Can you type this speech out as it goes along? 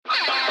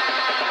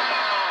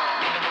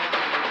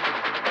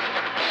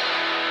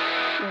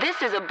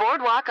This is a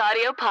Boardwalk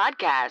Audio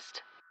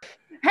podcast.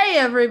 Hey,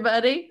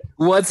 everybody.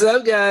 What's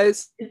up,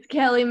 guys? It's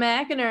Kelly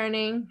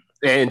McInerney.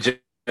 And John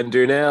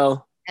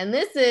Durnell. And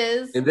this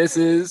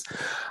is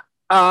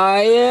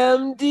I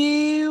Am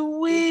D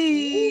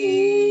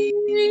Weed.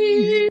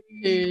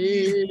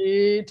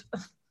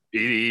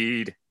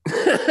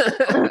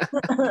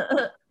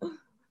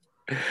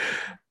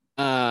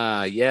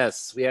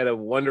 Yes, we had a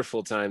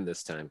wonderful time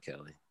this time,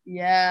 Kelly.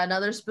 Yeah,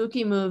 another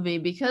spooky movie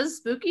because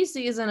spooky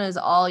season is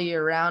all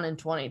year round in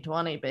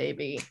 2020,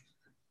 baby.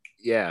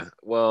 Yeah,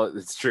 well,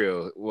 it's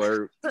true.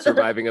 We're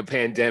surviving a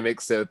pandemic,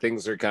 so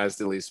things are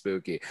constantly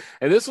spooky.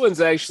 And this one's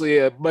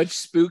actually much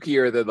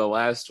spookier than the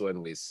last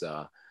one we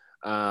saw.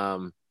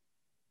 Definitely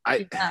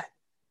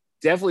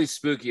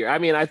spookier. I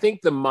mean, I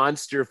think the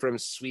monster from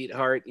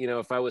Sweetheart,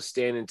 if I was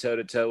standing toe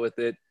to toe with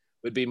it,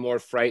 would be more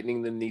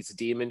frightening than these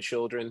demon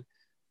children,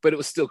 but it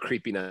was still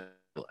creepy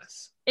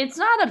nonetheless. It's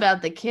not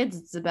about the kids,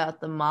 it's about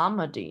the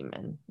mama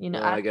demon.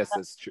 I guess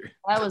that's true.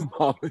 That was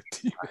mama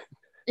demon.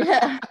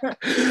 Yeah.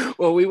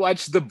 Well, we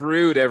watched The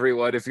Brood,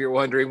 everyone, if you're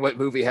wondering what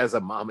movie has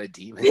a mama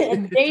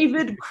demon.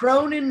 David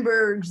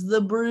Cronenberg's The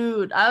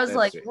Brood. I was That's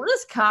like, true. what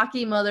this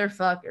cocky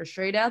motherfucker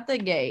straight out the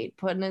gate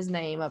putting his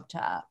name up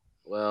top.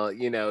 Well,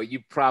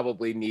 you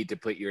probably need to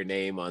put your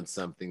name on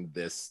something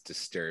this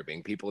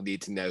disturbing. People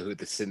need to know who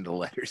to send the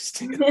letters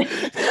to.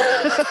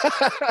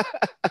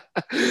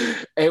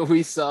 And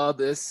we saw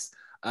this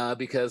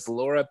because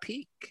Laura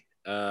Peak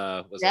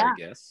was our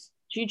guest.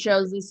 She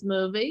chose this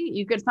movie.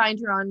 You could find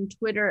her on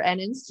Twitter and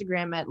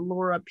Instagram at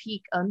Laura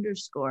Peak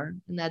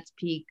 _, and that's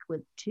Peak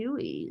with 2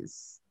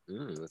 E's.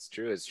 That's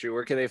true. It's true.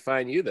 Where can they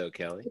find you, though,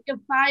 Kelly? You can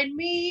find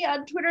me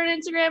on Twitter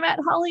and Instagram at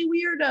Holly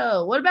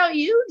Weirdo. What about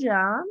you,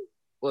 John?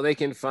 Well, they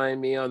can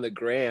find me on the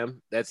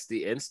gram. That's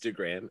the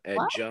Instagram at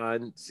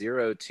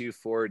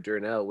John024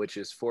 Durnell, which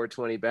is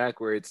 420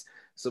 backwards.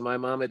 So my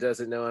mama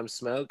doesn't know I'm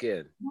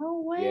smoking.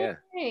 No way.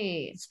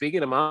 Yeah.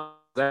 Speaking of mom,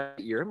 was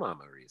that your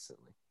mama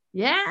recently?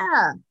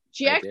 Yeah.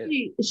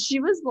 She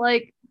was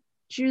like,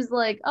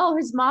 oh,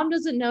 his mom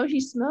doesn't know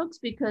he smokes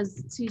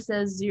because he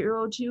says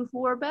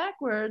 024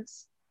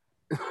 backwards.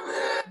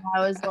 I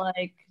was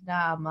like,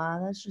 nah, Ma,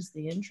 that's just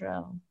the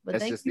intro. But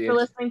thank you for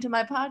listening to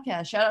my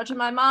podcast. Shout out to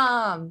my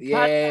mom.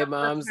 Yeah,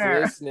 Mom's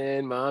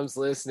listening. Mom's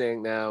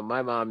listening. Now,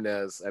 my mom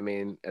knows. I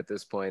mean, at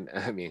this point,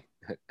 I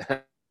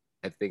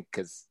think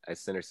because I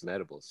sent her some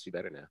edibles, she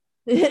better know.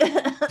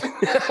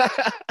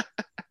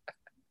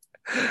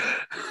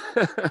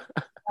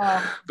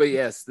 But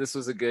yes, this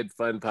was a good,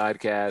 fun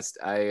podcast.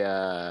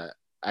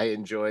 I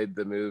enjoyed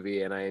the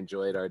movie and I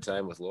enjoyed our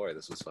time with Laura.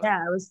 This was fun.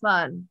 Yeah, it was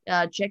fun.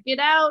 Check it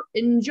out.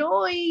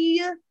 Enjoy.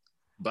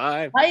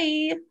 Bye.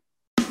 Bye.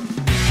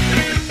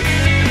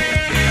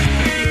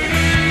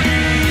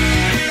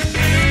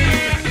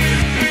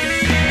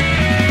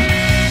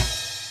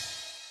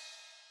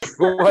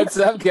 What's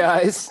up,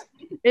 guys?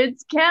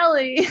 It's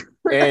Kelly.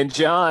 And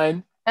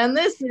John. And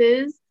this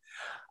is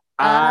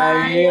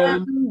I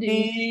Am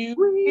D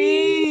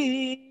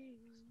Weed.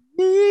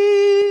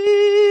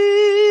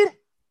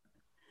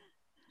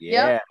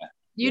 Yeah. Yep,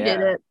 you did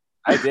it.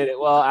 I did it.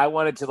 Well, I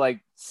wanted to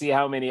see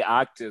how many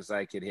octaves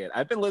I could hit.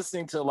 I've been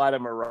listening to a lot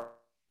of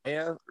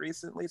Mariah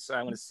recently, so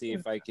I want to see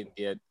if I can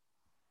get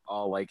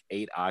all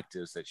 8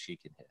 octaves that she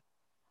can hit.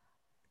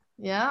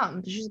 Yeah,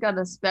 she's got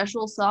a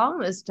special song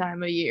this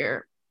time of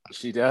year.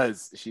 She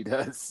does.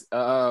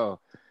 Oh,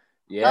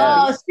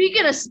 yeah. Oh,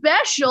 speaking of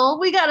special,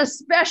 we got a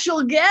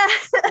special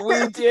guest.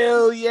 We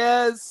do,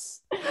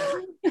 yes.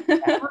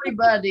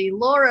 Everybody,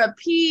 Laura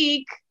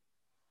Peak.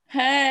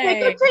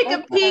 Hey, take a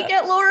peek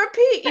at Laura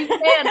Peak. You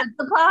can. It's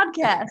the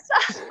podcast.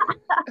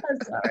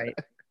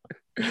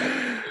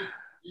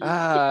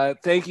 Sorry.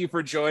 Thank you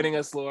for joining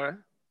us, Laura.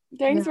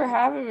 Thanks for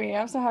having me.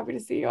 I'm so happy to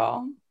see you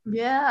all.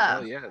 Yeah.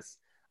 Oh, yes.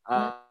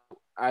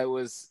 I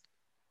was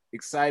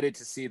excited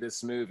to see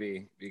this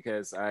movie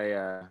because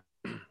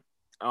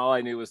all I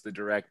knew was the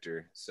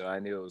director, so I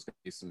knew it was going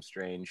to be some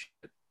strange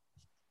shit.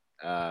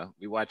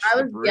 We watched I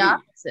The was Brood. the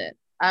opposite.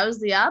 I was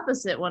the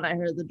opposite when I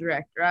heard the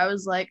director. I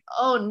was like,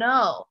 oh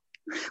no.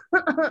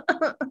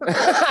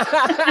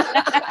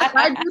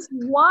 I just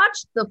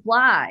watched The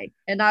Fly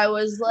and I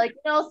was like,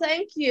 no,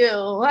 thank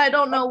you. I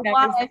don't know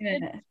why.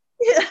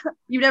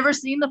 You've never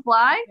seen The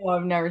Fly? No,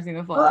 I've never seen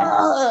The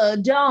Fly.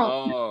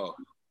 Don't. Oh,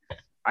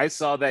 I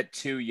saw that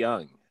too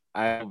young.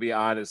 I'll be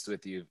honest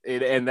with you.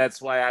 And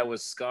that's why I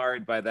was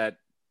scarred by that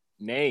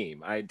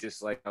name.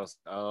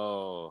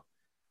 Oh,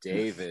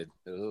 David.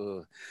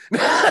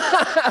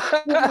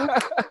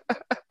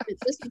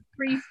 This is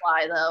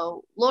pre-Fly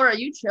though. Laura,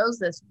 you chose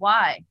this.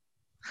 Why?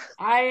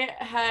 I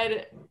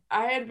had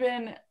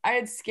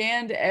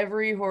scanned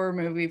every horror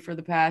movie for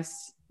the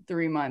past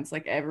 3 months,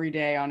 every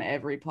day on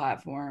every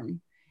platform.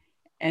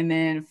 And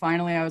then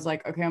finally I was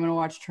like, okay, I'm going to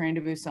watch Train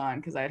to Busan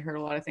because I had heard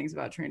a lot of things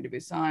about Train to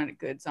Busan, a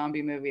good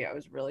zombie movie. I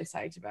was really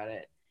psyched about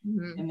it.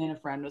 Mm-hmm. And then a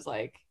friend was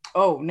like,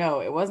 oh, no,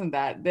 it wasn't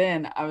that.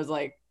 Then I was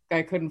like,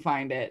 I couldn't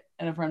find it.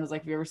 And a friend was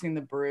like, have you ever seen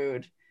The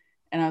Brood?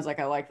 And I was like,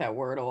 I like that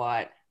word a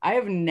lot. I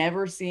have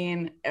never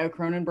seen a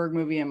Cronenberg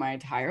movie in my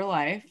entire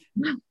life.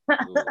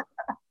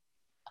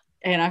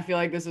 And I feel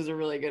like this is a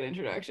really good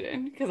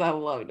introduction because I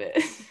loved it.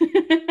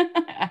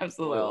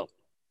 Absolutely. Well,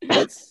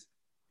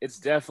 it's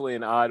definitely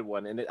an odd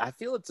one, and I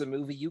feel it's a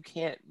movie you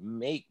can't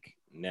make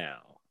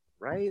now,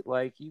 right?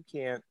 Like you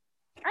can't.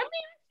 I mean,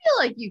 I feel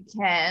like you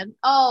can.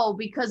 Oh,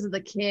 because of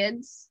the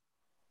kids.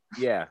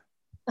 Yeah,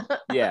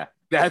 yeah.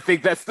 I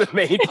think that's the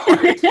main part.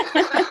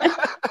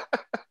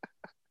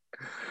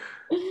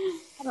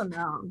 I don't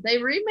know. They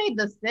remade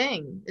The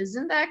Thing. Is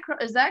that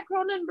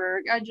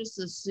Cronenberg? I just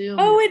assumed.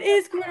 Oh, it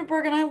is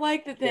Cronenberg, and I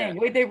like The Thing.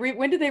 Yeah. Wait,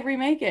 when did they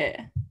remake it?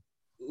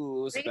 Ooh,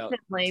 it was about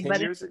Recently, 10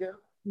 but years ago.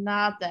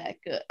 not that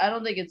good. I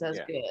don't think it's as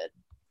good.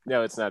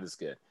 No, it's not as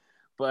good.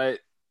 But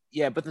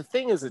yeah, but The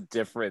Thing is a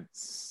different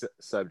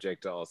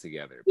subject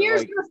altogether. But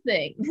Here's the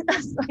thing.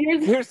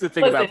 here's the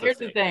thing about here's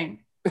the thing.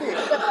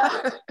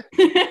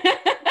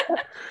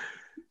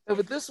 No,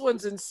 but this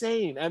one's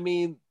insane. I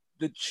mean,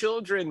 the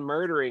children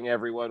murdering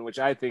everyone, which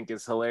I think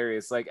is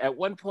hilarious. Like at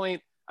one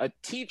point, a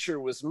teacher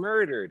was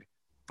murdered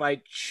by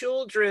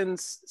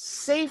children's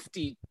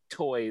safety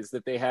toys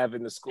that they have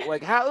in the school.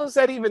 Like, how is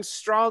that even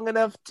strong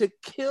enough to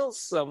kill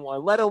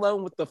someone, let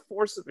alone with the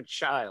force of a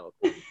child?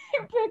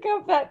 Pick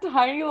up that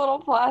tiny little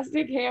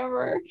plastic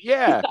hammer.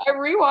 Yeah. I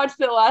rewatched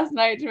it last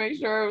night to make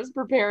sure I was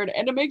prepared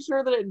and to make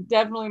sure that it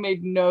definitely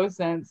made no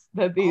sense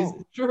that these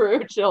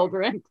true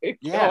children could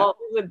kill all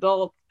these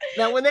adults.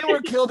 Now, when they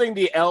were killing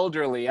the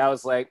elderly, I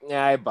was like,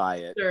 yeah, I buy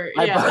it. Sure,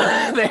 I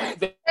buy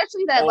it.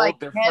 Especially that like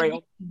they're heavy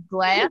frail.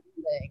 glass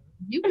thing.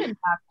 You can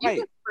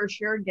for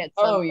sure get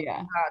some. Oh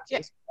yeah.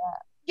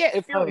 Yeah,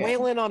 if you're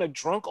wailing on a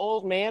drunk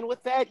old man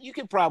with that, you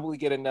could probably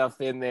get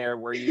enough in there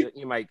where you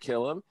might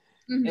kill him.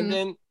 Mm-hmm. And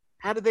then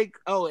how did they?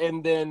 Oh,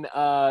 and then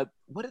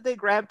what did they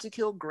grab to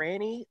kill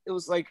Granny? It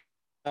was like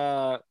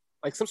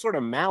some sort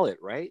of mallet,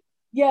 right?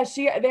 Yeah,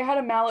 they had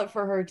a mallet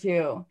for her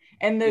too.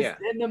 And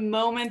the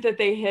moment that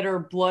they hit her,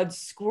 blood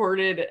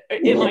squirted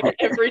in like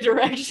every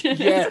direction.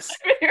 Yes.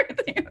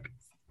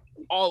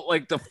 All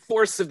like the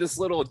force of this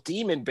little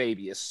demon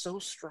baby is so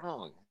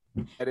strong.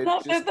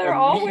 Not that they're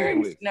all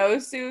wearing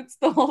snowsuits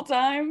the whole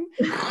time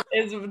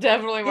is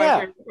definitely my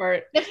favorite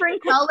part.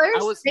 Different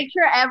colors. Make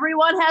sure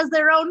everyone has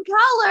their own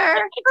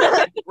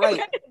color.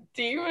 Right.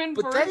 Demon.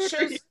 But that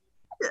shows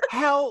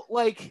how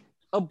like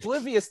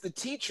oblivious the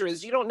teacher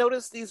is. You don't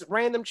notice these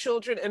random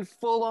children in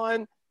full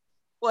on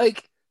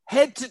like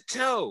head to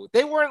toe.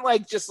 They weren't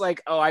like just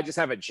like, oh, I just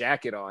have a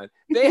jacket on.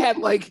 They had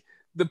like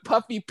the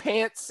puffy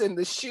pants and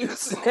the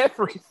shoes and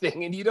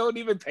everything, and you don't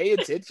even pay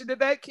attention to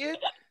that kid.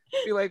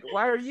 Be like,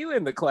 why are you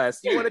in the class?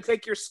 Do you want to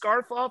take your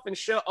scarf off and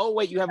show? Oh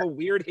wait, you have a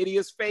weird,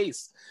 hideous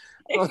face.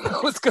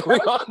 What's going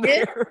on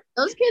there?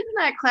 Those kids in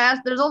that class,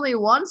 there's only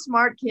one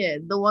smart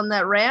kid, the one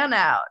that ran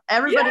out.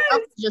 Everybody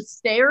else is just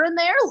staring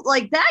there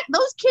like that.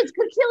 Those kids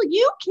could kill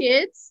you,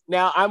 kids.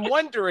 Now I'm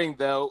wondering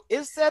though,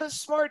 is that a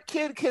smart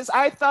kid? Because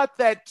I thought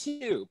that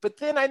too. But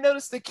then I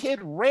noticed the kid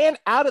ran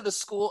out of the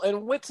school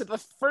and went to the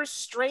first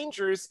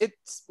strangers it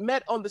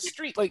met on the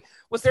street. Like,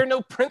 was there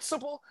no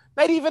principal?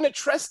 Not even a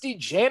trusty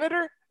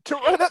janitor to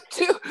run up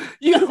to?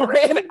 You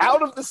ran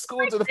out of the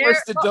school to the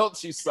first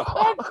adults you saw.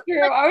 That's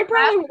true. I would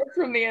probably work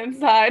from the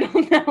inside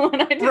on that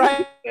one. I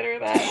didn't consider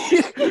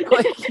that.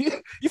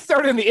 Like you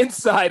start on the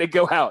inside and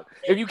go out.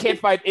 If you can't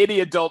find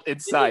any adult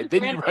inside,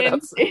 then you run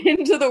outside.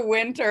 Into the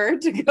winter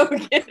to go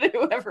get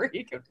whoever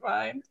he could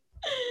find.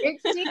 It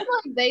seemed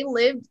like they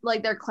lived,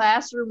 like their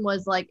classroom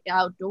was like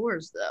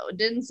outdoors though. It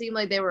didn't seem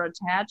like they were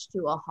attached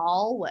to a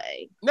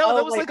hallway. No,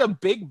 that was like a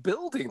big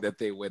building that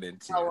they went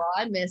into. Oh, well,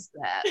 I missed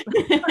that.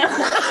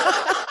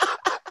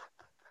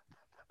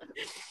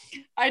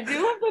 I do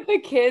love that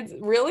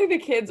the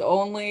kids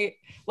only,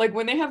 like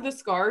when they have the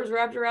scars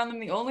wrapped around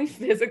them, the only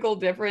physical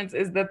difference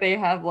is that they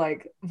have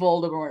like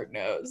Voldemort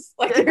nose.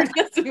 Like they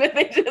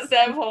just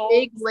have holes.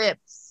 Big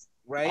lips.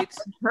 Right?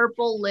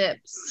 Purple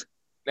lips.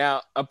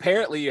 Now,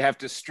 apparently you have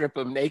to strip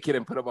them naked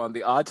and put them on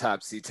the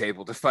autopsy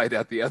table to find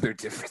out the other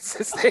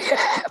differences they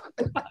have.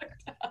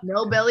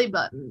 No belly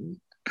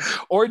button.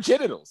 Or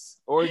genitals.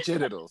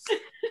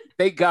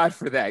 Thank God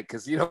for that,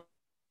 because you don't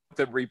want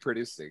them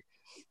reproducing.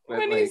 But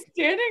when he's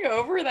standing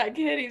over that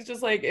kid, he's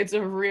just like, it's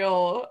a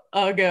real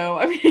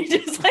uggo. I mean, he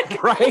just like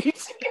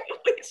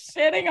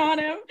shitting on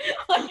him.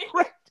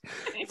 Right.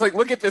 It's like,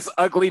 look at this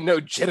ugly, no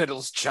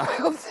genitals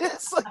child.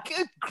 It's like,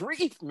 good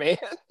grief, man.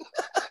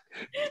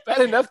 It's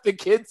bad enough the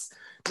kid's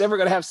never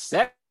going to have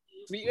sex.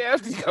 You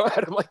have to go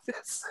at him like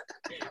this.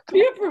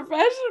 Be a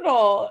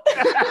professional.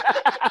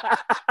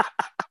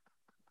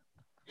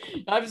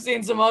 I've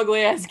seen some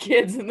ugly ass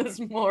kids in this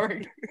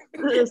morgue.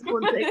 This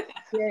one takes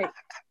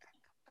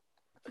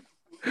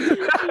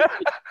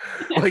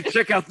like,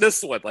 check out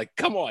this one. Like,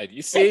 come on,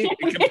 you see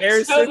in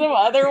comparison. Show some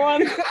other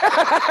ones.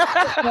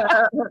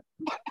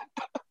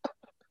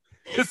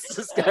 This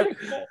has got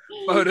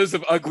photos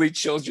of ugly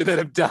children that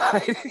have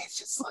died. He's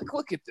just like,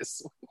 look at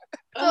this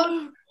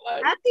one.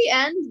 At the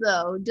end,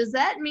 though, does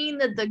that mean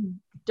that the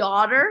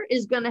daughter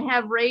is going to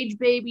have rage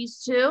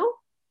babies too?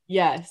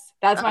 Yes,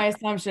 that's my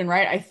assumption,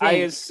 right? I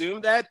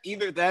assume that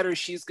either that or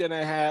she's going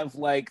to have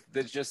like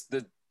the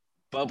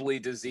bubbly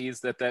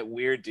disease that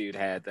weird dude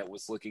had that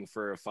was looking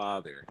for a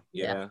father,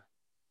 you know?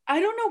 I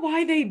don't know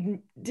why they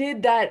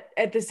did that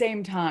at the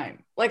same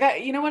time.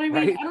 Like, you know what I mean?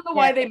 Right? I don't know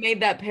why they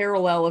made that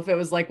parallel if it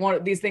was like one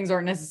of these things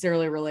aren't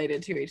necessarily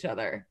related to each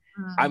other.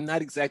 I'm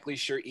not exactly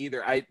sure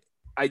either. It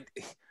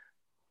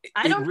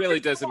don't really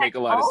think doesn't that make a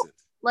lot of helped. sense.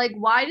 Like,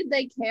 why did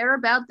they care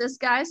about this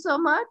guy so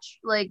much?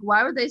 Like,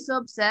 why were they so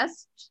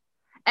obsessed?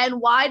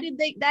 And why did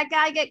that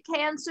guy get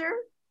cancer?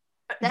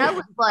 That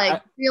was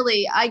like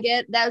really,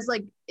 that was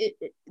like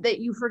that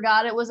you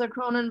forgot it was a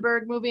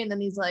Cronenberg movie, and then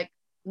he's like,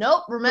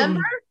 nope, remember,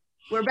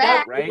 we're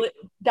back.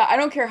 I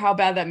don't care how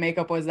bad that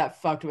makeup was,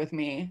 that fucked with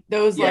me.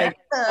 Those like,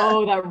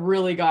 oh, that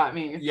really got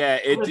me. Yeah,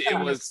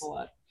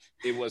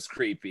 it was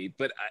creepy,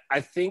 but I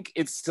think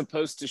it's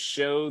supposed to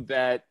show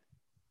that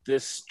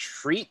this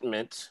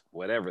treatment,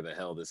 whatever the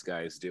hell this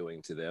guy is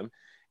doing to them,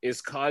 is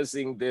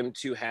causing them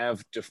to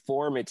have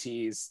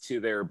deformities to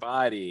their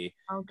body.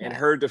 Okay. And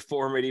her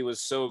deformity was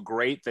so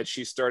great that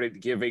she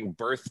started giving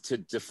birth to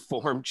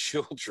deformed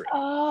children.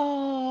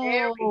 Oh,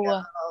 there we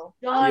go.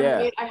 God,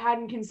 wait, I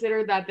hadn't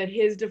considered that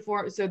his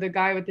so the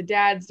guy with the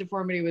dad's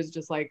deformity was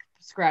just like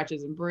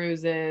scratches and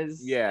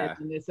bruises. Yeah.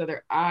 And this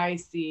other, I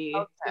see.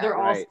 Okay. So they're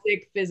all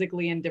sick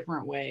physically in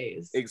different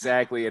ways.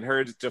 Exactly. And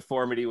her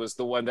deformity was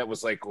the one that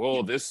was like,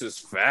 oh, this is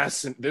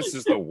fast. This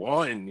is the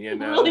one, you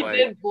know. It really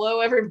did blow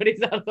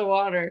everybody's out of the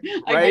water.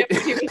 I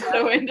guess she was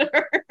so into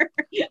her.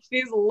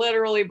 She's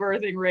literally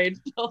birthing rage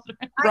children.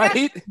 Right?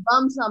 I got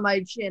bumps on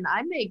my chin.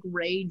 I make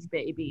rage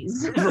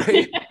babies.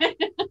 Right.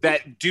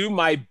 That do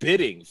my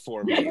bidding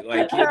for me.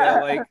 Like, you know,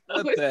 like,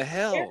 what the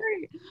hell?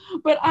 Scary.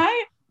 But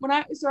I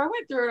went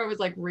through it, I was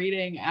like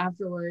reading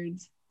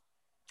afterwards,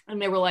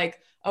 and they were like,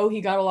 oh,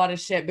 he got a lot of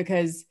shit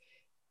because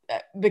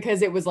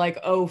it was like,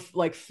 oh,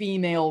 like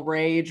female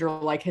rage or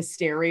like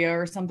hysteria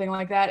or something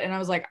like that. And I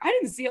was like, I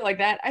didn't see it like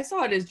that. I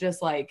saw it as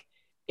just like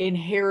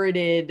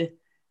inherited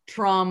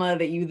trauma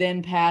that you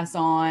then pass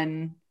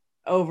on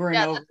over and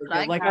over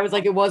again. Like, I was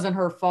like, it wasn't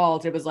her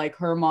fault. It was like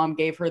her mom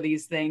gave her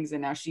these things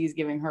and now she's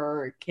giving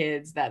her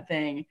kids that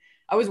thing.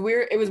 It was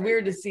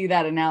weird to see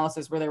that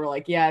analysis where they were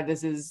like, yeah,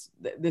 this is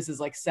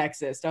like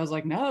sexist. I was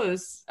like, no,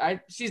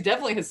 she's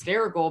definitely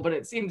hysterical, but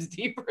it seems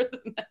deeper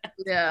than that.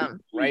 Yeah.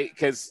 Right.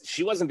 Because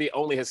she wasn't the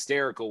only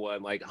hysterical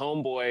one. Like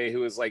homeboy who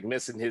was like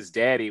missing his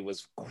daddy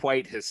was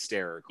quite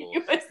hysterical.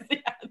 He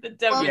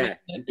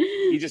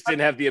just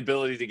didn't have the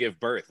ability to give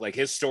birth. Like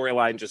his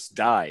storyline just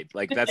died.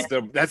 Like that's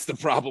the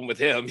problem with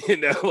him, you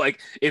know.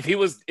 Like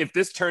if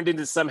this turned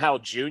into somehow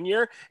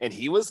Junior and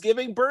he was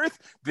giving birth,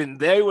 then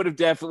they would have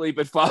definitely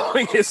been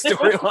following his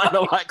storyline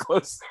a lot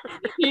closer.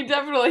 He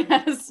definitely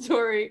has a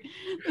story.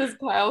 This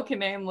Kyle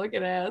Kinane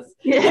looking ass.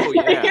 Oh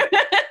yeah.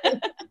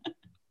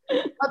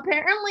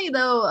 Apparently,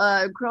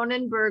 though,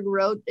 Cronenberg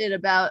wrote it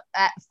about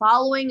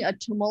following a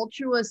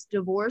tumultuous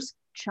divorce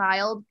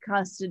child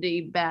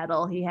custody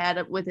battle he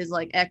had with his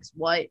like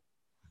ex-wife.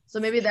 So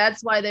maybe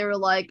that's why they were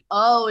like,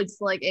 oh, it's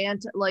like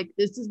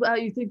this is how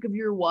you think of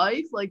your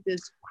wife, like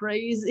this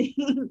crazy.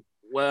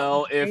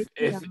 Well,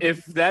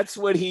 if that's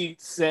what he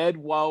said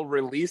while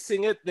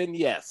releasing it, then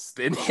yes,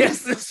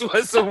 this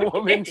was a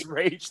woman's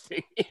rage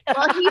thing.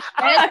 Well, he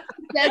said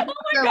oh my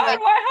God, how am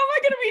I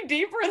going to be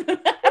deeper than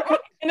that? I'm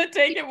going to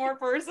take it more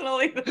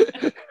personally than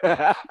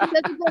that. He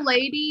said that the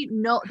lady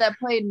that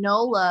played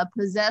Nola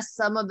possessed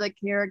some of the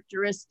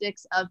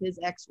characteristics of his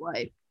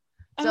ex-wife.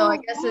 So I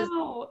guess his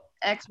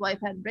ex-wife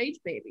had rage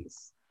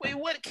babies. Wait,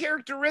 what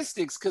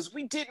characteristics? Because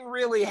we didn't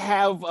really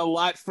have a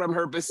lot from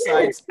her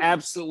besides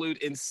absolute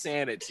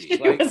insanity. She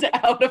was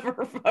out of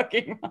her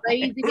fucking mind.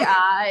 Crazy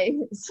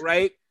eyes.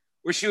 Right?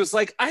 Where she was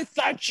like, I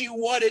thought you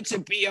wanted to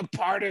be a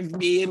part of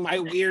me and my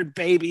weird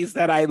babies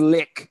that I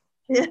lick.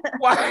 Yeah.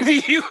 Why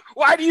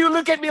do you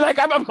look at me like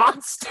I'm a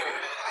monster?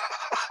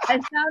 I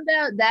found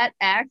out that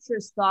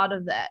actress thought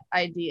of that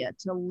idea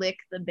to lick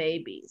the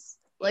babies.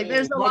 Like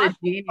there's a lot of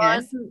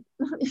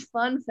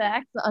fun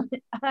facts on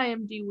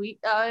IMDb.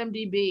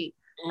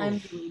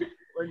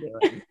 We're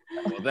doing.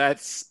 Well,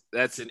 that's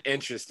an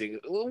interesting.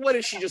 What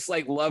if she just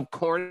like love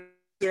corn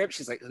syrup?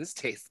 She's like, oh, this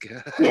tastes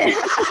good. She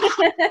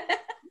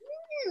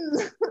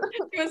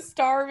was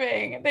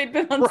starving. They'd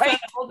been on set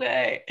all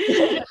day.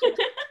 They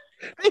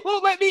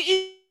won't let me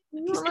eat.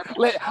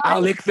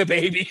 I'll lick the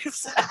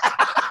babies.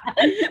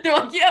 They're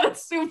like, yeah,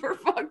 that's super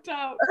fucked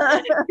up.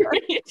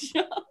 Great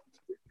job.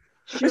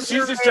 She's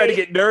just trying to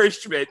get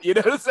nourishment, you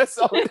know. That's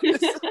all it is.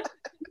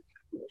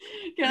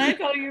 Can I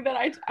tell you that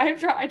I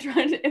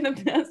tried in the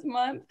past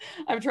month?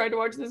 I've tried to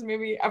watch this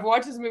movie. I've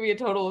watched this movie a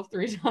total of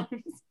 3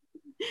 times.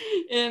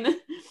 And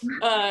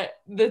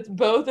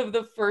both of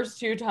the first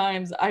 2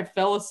 times, I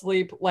fell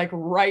asleep like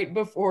right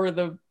before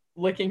the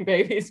licking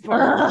babies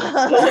part.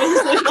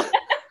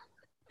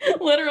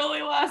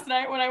 Literally last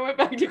night when I went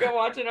back to go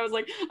watch it, I was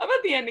like, I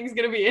bet the ending's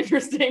gonna be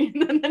interesting.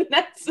 And then the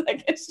next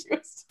second, she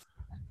was.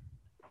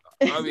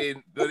 I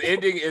mean, the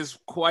ending is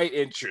quite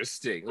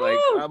interesting. Like,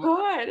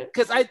 God.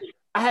 Because I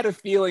had a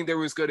feeling there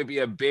was going to be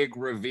a big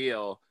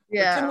reveal.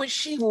 Yeah. But then when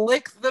she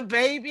licked the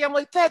baby, I'm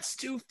like, that's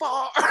too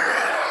far.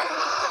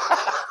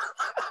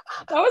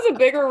 was a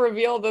bigger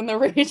reveal than the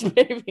Rage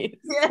Babies.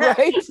 Yeah.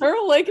 Right? Her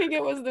licking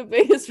it was the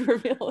biggest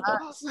reveal. I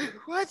was like,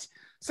 what?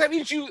 So that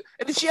means and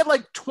then she had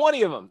like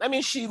 20 of them. I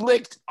mean, she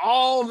licked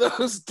all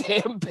those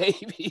damn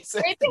babies.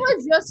 Maybe it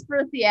was just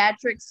for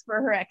theatrics for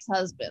her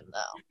ex-husband,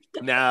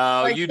 though.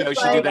 No, Like, you know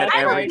it's she did like, that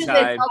I don't every do this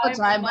time. all the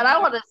time, but I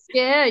want to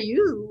scare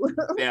you.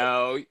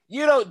 No,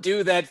 you don't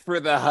do that for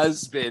the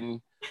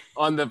husband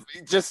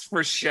just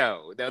for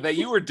show. No, that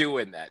you were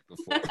doing that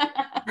before.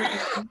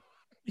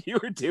 You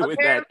were doing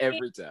that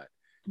every time.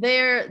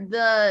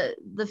 The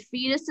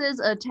fetuses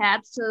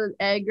attached to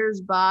Edgar's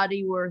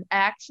body were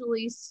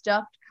actually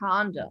stuffed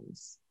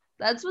condoms.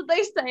 That's what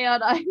they say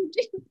on IMDb.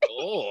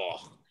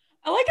 Oh.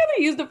 I like how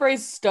they use the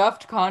phrase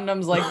stuffed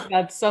condoms like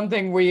that's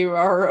something we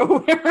are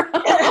aware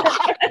of.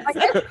 I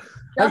guess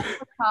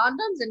stuffed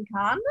condoms and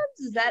condoms?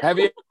 Is that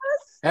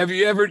Have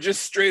you ever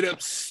just straight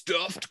up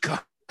stuffed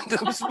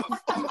condoms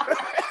before?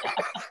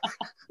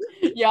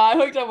 Yeah, I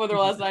hooked up with her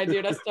last night,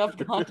 dude. I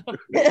stuffed condom.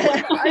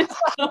 I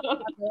stuffed a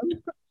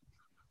condom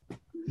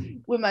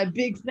with my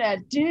big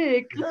fat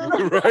dick.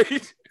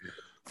 Right?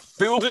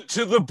 Filled it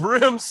to the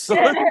brim,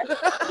 son.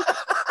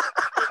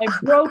 I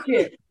broke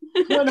it.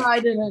 No, I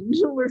didn't.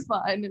 We're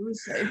fine. It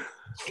was safe.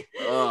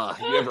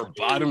 You ever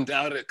bottomed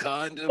out a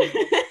condom?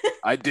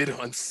 I did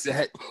on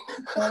set.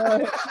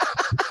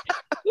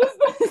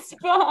 This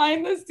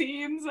behind the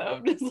scenes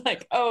of just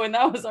like, oh, and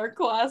that was our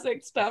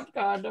classic stuffed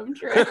condom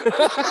trick.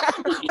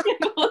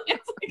 It's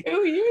like,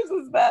 who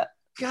uses that?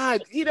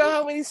 God, you know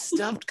how many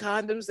stuffed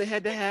condoms they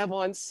had to have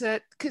on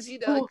set? Because you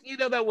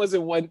know that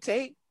wasn't one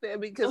take.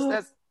 Because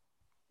that's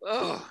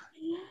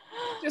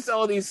just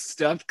all these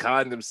stuffed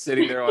condoms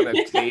sitting there on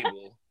a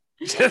table.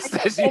 Just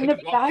as you And the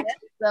fact,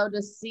 So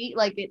to see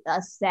like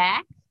a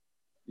sack.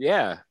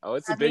 yeah. Oh,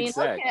 it's a big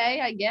sack.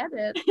 Okay, I get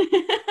it.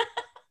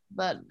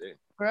 But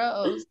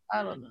gross.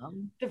 I don't know.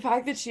 the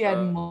fact that she had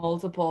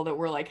multiple that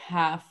were like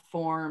half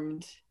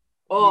formed.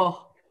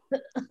 Oh.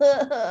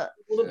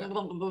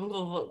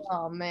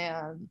 Oh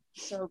man,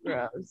 so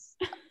gross.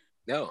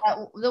 No.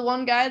 The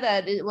one guy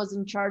that was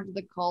in charge of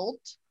the cult,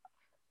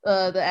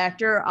 the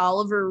actor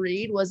Oliver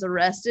Reed, was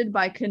arrested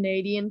by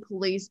Canadian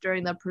police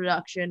during the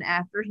production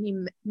after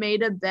he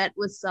made a bet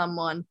with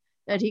someone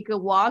that he could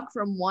walk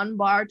from one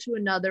bar to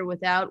another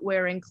without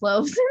wearing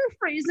clothes in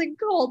freezing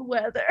cold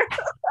weather.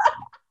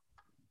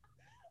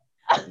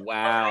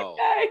 Wow.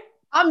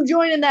 I'm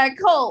joining that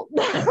cult.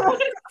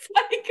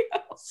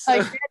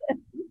 So,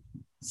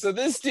 so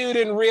this dude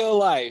in real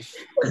life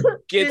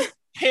gets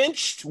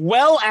pinched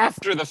well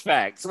after the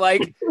fact.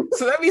 Like,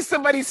 so that means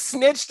somebody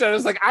snitched on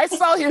us. Like, I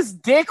saw his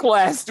dick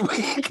last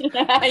week. They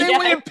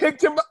went and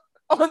picked him up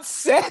on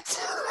set.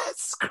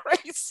 That's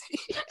crazy.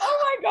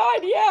 Oh my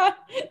god, yeah.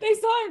 They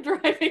saw him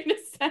driving to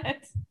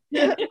set.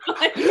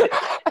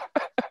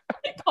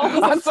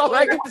 I saw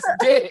that guy's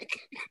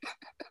dick.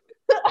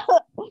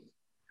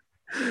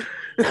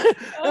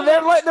 And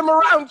they're letting him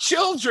around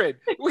children.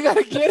 We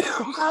gotta get him.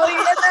 Oh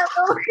yeah, that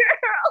little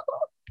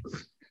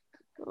girl.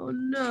 Oh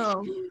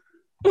no.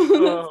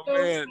 Oh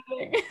man.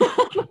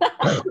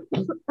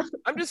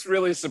 I'm just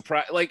really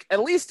surprised. Like,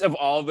 at least of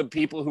all the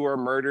people who are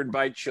murdered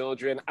by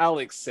children, I'll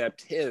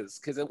accept his,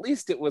 because at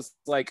least it was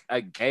like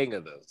a gang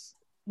of those.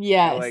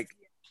 Yes. Like,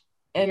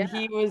 and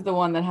he was the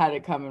one that had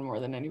it coming more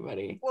than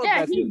anybody. well, Yeah,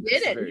 that's- he that's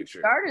did it. very He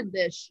true. started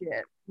this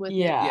shit with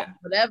Yeah.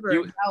 whatever,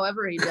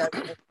 however he does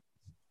it.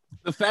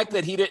 The fact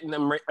that he didn't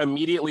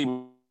immediately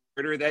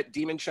murder that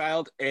demon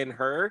child and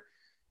her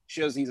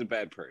shows he's a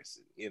bad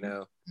person, you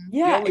know?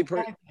 Yeah. only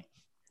Exactly.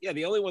 Yeah,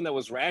 the only one that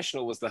was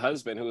rational was the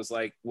husband, who was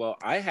like, well,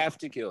 I have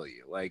to kill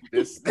you. Like,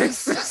 this I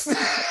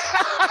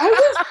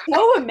was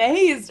so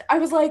amazed. I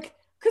was like,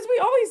 because we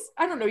always,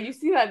 I don't know, you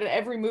see that in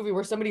every movie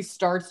where somebody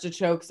starts to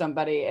choke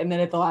somebody, and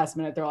then at the last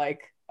minute, they're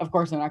like, of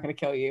course I'm not going to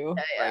kill you.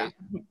 Yeah.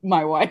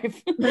 My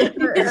wife. My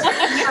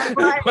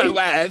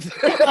wife.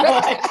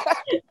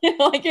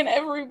 Like in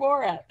every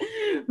Borat.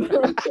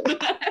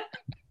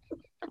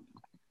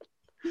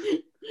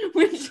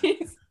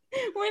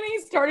 When he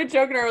started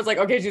choking her, I was like,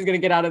 okay, she's gonna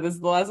get out of this.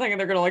 The last second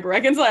they're gonna like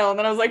reconcile, and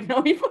then I was like,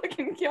 no, he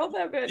fucking killed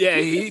that bitch. Yeah,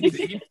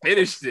 he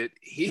finished it.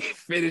 He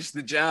finished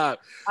the job.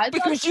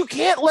 Because you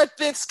can't let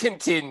this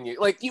continue.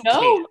 Like, you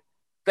can't.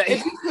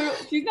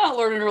 She's not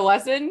learning her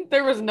lesson.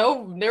 There were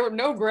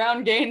no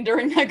ground gained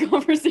during that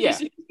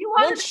conversation. Yeah.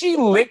 Once she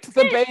licked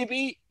the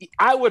baby,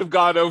 I would have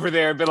gone over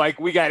there and been like,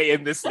 we got to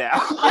end this now.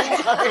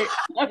 I'm sorry.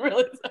 I'm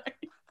really sorry.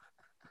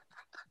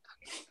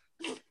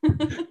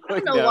 I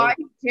don't know why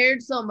he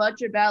cared so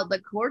much about the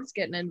courts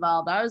getting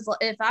involved. I was like,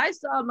 if I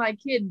saw my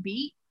kid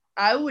beat,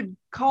 I would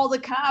call the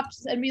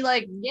cops and be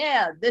like,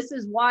 yeah, this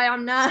is why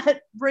I'm not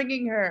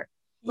bringing her.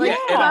 Like,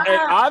 yeah,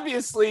 and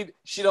obviously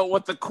she don't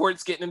want the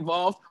courts getting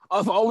involved.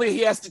 All he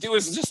has to do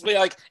is just be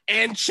like,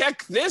 and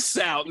check this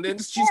out. And then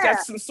she's got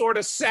some sort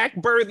of sack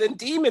birthing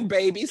demon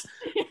babies.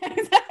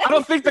 I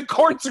don't think the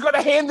courts are going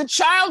to hand the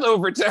child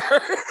over to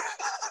her.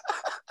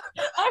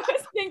 I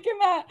was thinking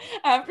that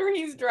after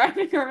he's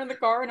driving her in the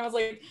car, and I was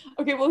like,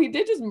 okay, well, he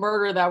did just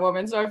murder that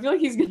woman, so I feel like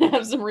he's gonna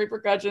have some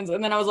repercussions.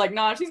 And then I was like,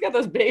 nah, she's got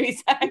those baby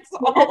sacks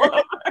all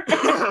over.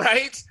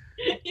 Right?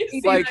 You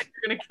see Like- that,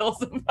 you're gonna kill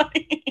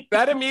somebody.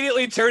 That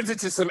immediately turns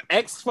into some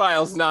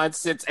X-Files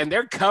nonsense, and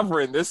they're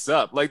covering this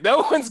up. Like, no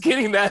one's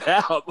getting that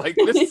out. Like,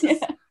 this is,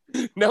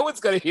 no one's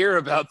gonna hear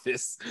about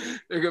this.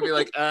 They're gonna be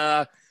like,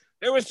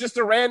 there was just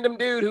a random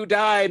dude who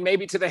died,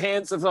 maybe to the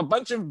hands of a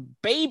bunch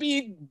of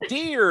baby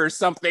deer or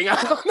something.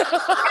 I don't know.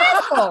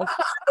 Oh,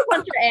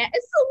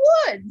 it's the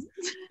woods.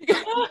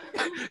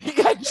 He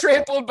got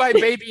trampled by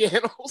baby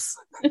animals.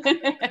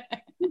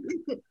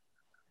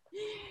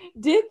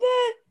 Did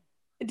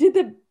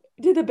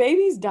the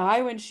babies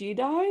die when she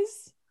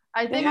dies?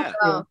 I think Yeah.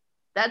 so.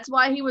 That's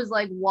why he was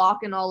like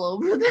walking all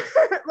over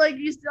there. Like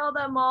you saw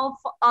them all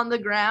on the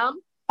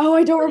ground. Oh,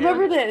 I don't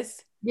remember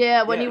this.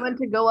 Yeah, when he Yeah. went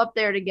to go up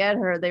there to get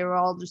her, they were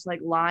all just like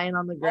lying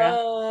on the ground.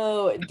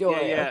 Oh,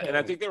 Dory. Yeah, okay. and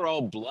I think they were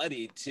all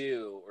bloodied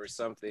too, or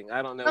something.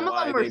 I don't know Some of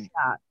why them were they.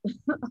 shot.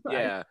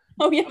 Yeah,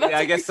 Oh yeah, yeah,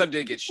 I guess some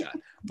did get shot,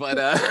 but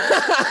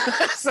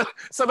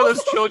some of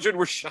those children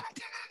were shot.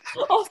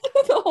 Also,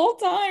 the whole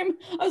time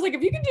I was like,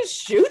 if you can just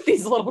shoot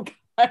these little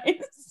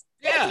guys,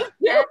 Yeah,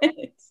 do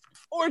it.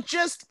 or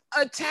just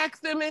attack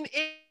them in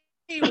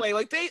any way.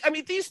 Like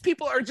these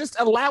people are just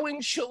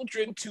allowing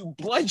children to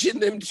bludgeon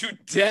them to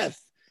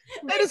death.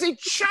 That is a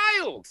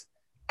child.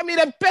 I mean,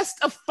 at best,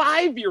 a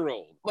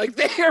 5-year-old. Like,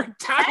 they are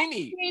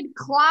tiny. Kid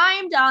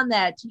climbed on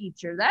that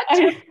teacher. That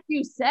took a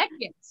few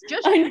seconds.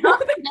 Just I know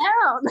knock it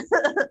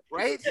down.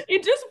 Right?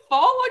 You just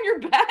fall on your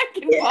back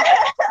and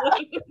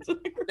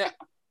Yeah.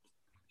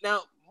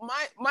 Now,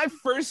 my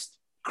first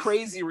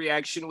crazy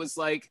reaction was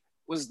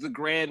the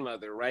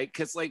grandmother, right?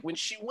 Because like when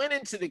she went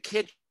into the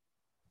kitchen,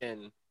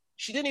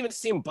 she didn't even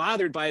seem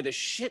bothered by the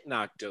shit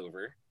knocked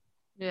over.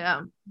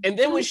 Yeah. And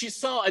then when she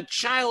saw a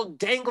child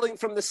dangling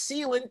from the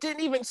ceiling,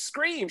 didn't even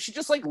scream. She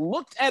just like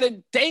looked at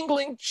a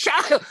dangling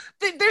child.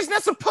 There's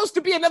not supposed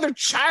to be another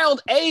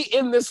child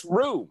in this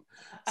room.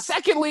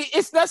 Secondly,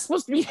 it's not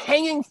supposed to be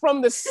hanging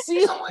from the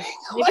ceiling.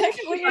 Like,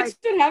 Actually, it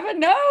should have a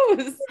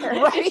nose.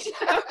 Right? It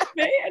should have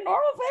a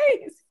normal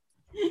face.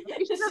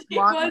 You should just She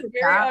walk was the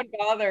very dog.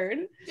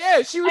 unbothered.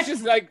 yeah, she was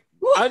just like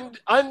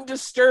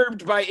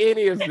undisturbed by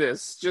any of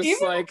this. Just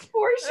Even like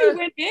before she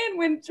went in,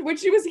 when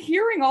she was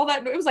hearing all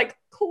that, it was like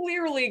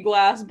clearly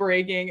glass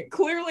breaking,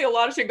 clearly a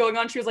lot of shit going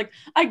on. She was like,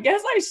 I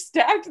guess I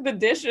stacked the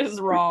dishes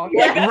wrong.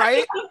 Like, that's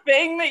right? the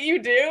thing that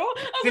you do.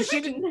 I was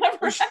Did like, she- never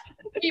was she-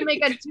 You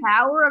make a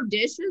tower of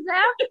dishes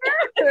after?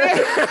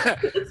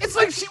 It's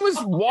like she was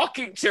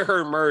walking to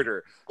her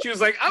murder. She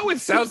was like, oh, it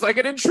sounds like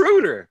an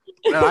intruder.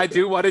 No, I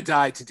do want to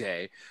die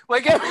today.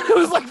 Like, it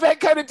was like that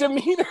kind of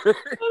demeanor.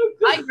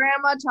 My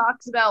grandma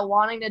talks about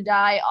wanting to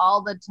die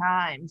all the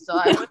time, so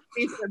I wouldn't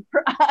be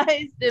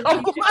surprised if Oh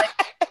we,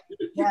 like,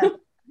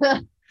 yeah.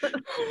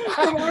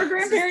 From our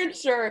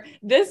grandparents, sure.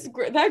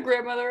 That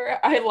grandmother,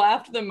 I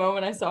laughed the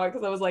moment I saw it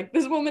because I was like,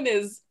 this woman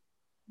is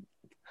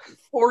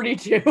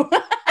 42.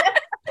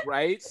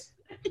 Right?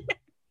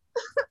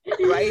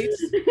 Right?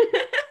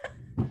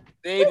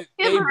 They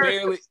Give her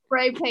barely.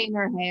 spray paint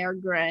her hair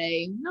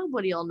gray.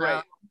 Nobody'll know.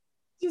 Right.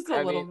 Just a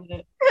I little mean,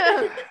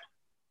 bit.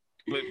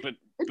 But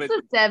It's But-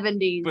 the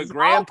 70s. but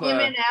Grandpa- All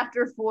women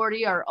after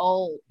 40 are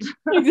old.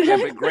 yeah,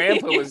 but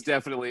Grandpa was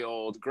definitely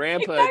old.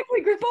 Grandpa,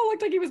 Exactly. Grandpa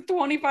looked like he was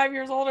 25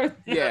 years older.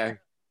 Than yeah,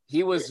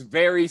 he was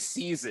very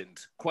seasoned,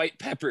 quite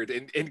peppered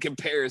in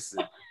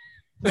comparison.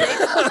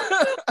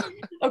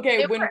 Okay,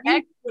 They when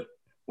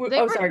were They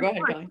oh, were sorry, go ahead,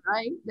 divorced, Kelly.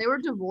 Right? They were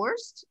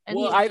divorced. And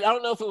Well, he- I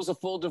don't know if it was a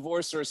full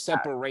divorce or a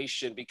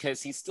separation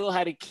because he still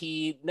had a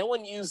key. No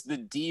one used the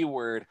D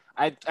word.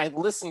 I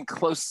listened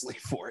closely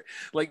for it.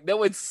 Like, no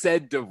one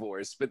said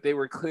divorce, but they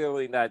were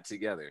clearly not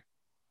together.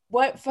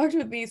 What fucked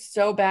with me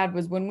so bad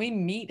was when we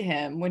meet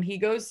him, when he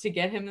goes to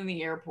get him in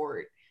the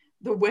airport,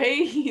 the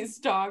way he's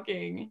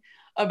talking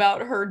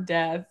about her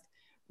death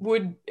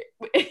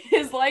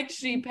is like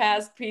she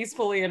passed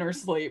peacefully in her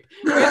sleep.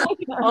 We have like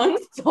an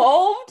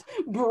unsolved,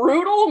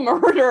 brutal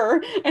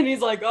murder, and he's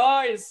like,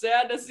 "Oh, it's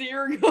sad to see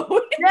her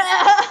go."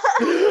 yeah.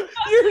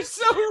 You're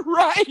so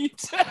right.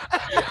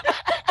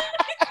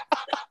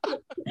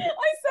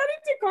 I said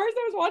it to Cars.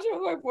 I was watching it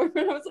with my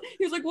boyfriend.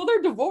 He was like, "Well,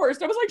 they're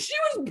divorced." I was like, "She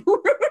was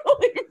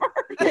brutally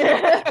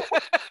murdered."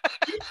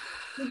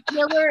 The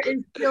killer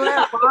is still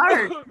at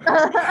large.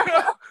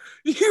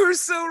 You were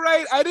so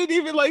right. I didn't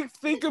even like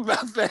think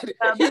about that.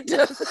 He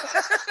does.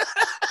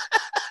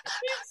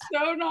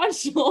 So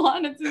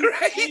nonchalant.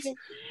 It's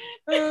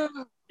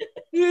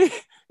insane.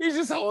 He's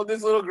just holding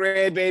this little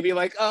grandbaby,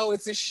 like, oh,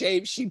 it's a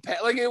shame she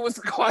like it was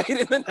quiet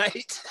in the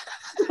night.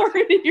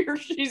 Sorry to hear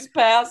she's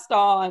passed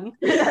on.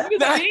 He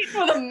was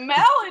beaten with a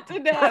mallet to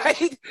death.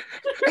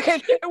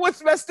 Right? And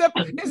what's messed up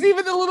is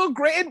even the little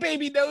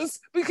grandbaby knows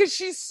because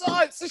she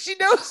saw it, so she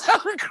knows how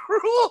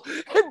cruel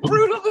and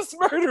brutal this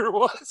murder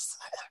was.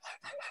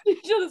 She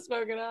should have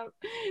spoken up.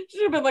 She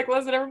should have been like,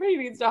 listen, everybody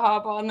needs to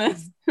hop on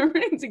this.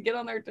 Everybody needs to get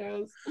on their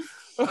toes.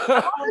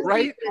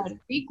 Right? A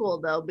sequel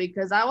though,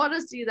 because I want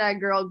to see that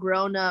girl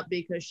grown up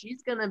because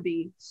she's gonna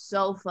be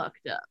so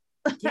fucked up.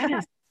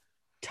 Yes.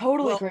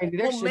 Totally crazy.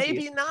 There Well, should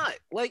maybe be. not.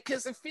 Like,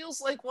 because it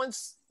feels like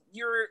once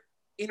you're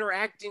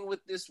interacting with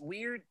this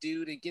weird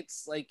dude, it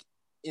gets like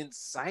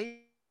inside.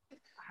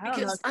 I don't know.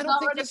 Because She's I don't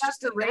think already that's got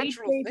just the a rage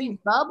natural baby thing.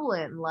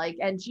 bubbling, like,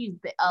 and she's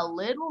a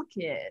little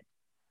kid.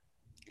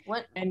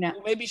 What? And now,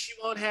 Well, maybe she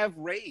won't have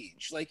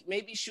rage. Like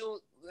maybe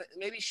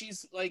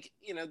she's like,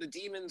 the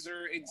demons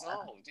are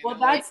exalted. well,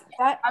 that's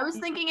that. I was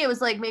thinking it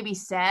was like maybe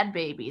sad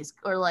babies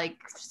or like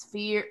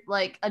fear,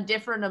 like a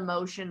different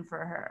emotion for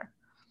her.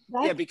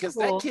 Yeah, because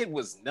cool. that kid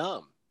was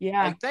numb.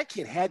 Yeah. Like that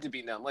kid had to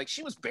be numb. Like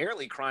she was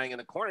barely crying in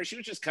the corner. She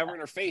was just covering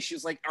her face. She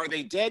was like, "Are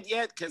they dead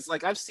yet?" Because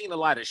like I've seen a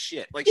lot of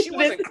shit. Like she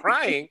wasn't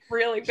crying,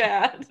 really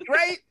bad.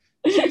 right?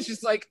 She was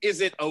just like,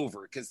 "Is it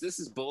over?" Because this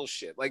is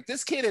bullshit. Like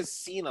this kid has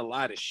seen a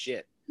lot of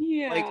shit.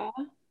 Yeah. Like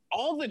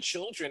all the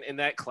children in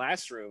that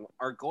classroom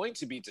are going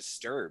to be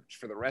disturbed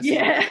for the rest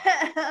Yeah.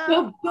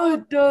 of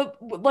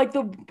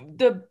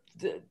the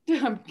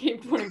I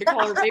keep wanting to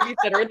call her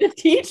babysitter. The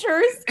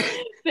teacher's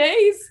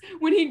face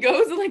when he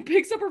goes and like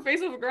picks up her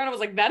face off the ground, I was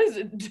like, that is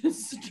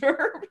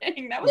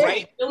disturbing. That was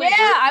Right. really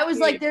Yeah, I was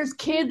creepy. like, there's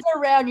kids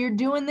around. You're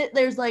doing that.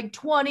 There's like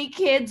 20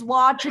 kids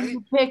watching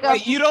you pick up.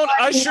 Right, you don't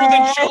usher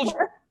the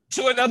children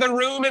to another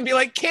room and be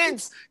like,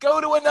 "Kids, go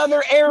to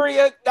another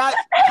area, not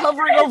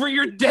covering over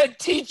your dead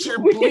teacher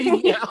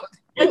bleeding out."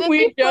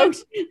 We joked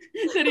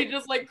that he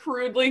just like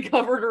crudely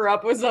covered her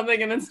up with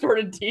something and then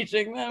started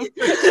teaching them.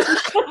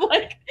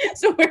 Like,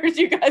 so where did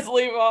you guys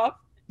leave off?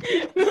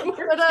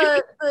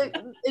 But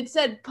it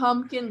said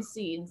pumpkin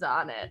seeds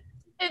on it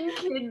in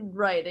kid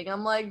writing.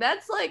 I'm like,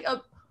 that's like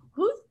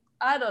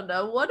I don't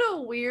know. What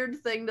a weird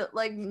thing that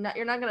like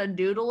you're not gonna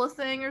doodle a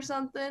thing or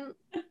something.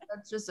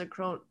 That's just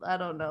I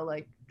don't know.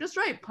 Like just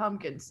write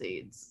pumpkin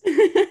seeds.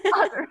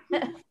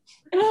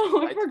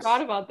 Oh, I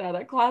forgot about that.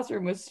 That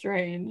classroom was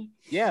strange.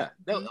 Yeah,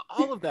 no,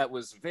 all of that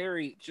was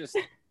very just.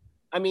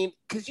 I mean,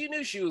 because you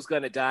knew she was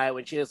gonna die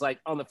when she was like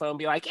on the phone,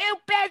 be like, "You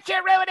bitch,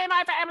 you're ruining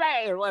my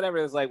family," or whatever.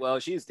 It's like, well,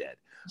 she's dead.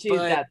 She's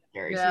that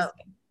scary. Yeah.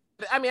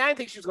 But, I mean, I didn't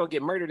think she was gonna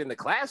get murdered in the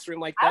classroom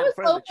like that. I was in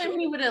front of the hoping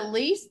he would at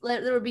least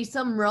there would be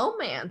some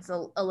romance,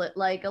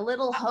 like a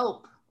little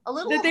hope, a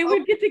little that they hope.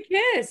 would get to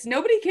kiss.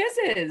 Nobody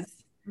kisses.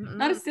 Mm-mm.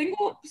 Not a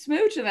single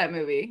smooch in that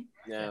movie.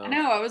 No. I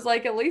know. I was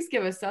like, at least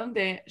give us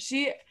something.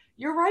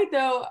 You're right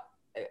though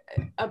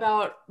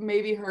about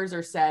maybe hers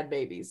are sad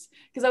babies,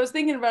 because I was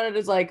thinking about it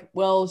as like,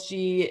 well,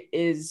 she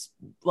is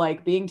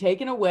like being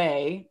taken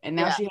away, and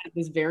now she has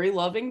this very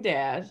loving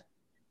dad,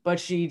 but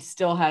she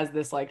still has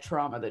this like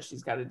trauma that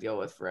she's got to deal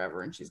with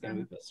forever, and she's gonna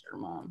be pissed at her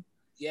mom.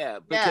 Yeah,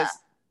 because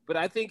but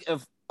I think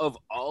of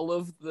all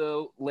of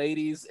the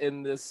ladies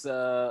in this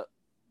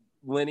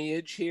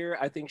lineage here,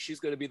 I think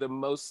she's going to be the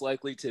most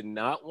likely to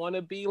not want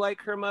to be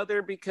like her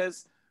mother,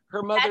 because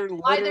her mother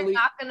That's why they're literally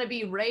not going to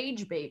be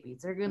rage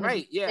babies. They're going to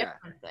be a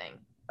different thing.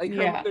 like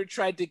her mother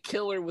tried to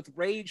kill her with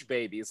rage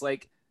babies.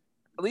 Like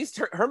at least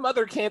her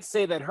mother can't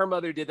say that her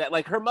mother did that.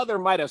 Like her mother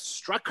might have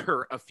struck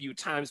her a few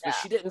times, but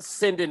she didn't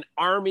send an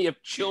army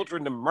of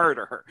children to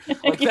murder her.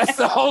 Like that's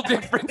a whole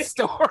different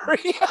story.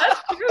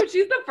 That's true.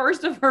 She's the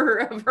first of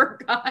her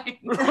kind,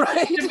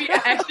 right? To be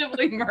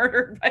actively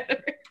murdered by the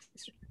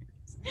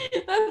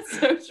That's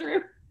so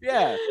true.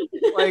 Yeah.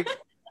 Like,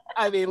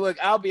 I mean, look,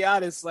 I'll be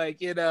honest, like,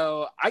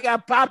 I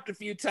got popped a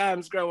few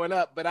times growing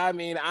up, but I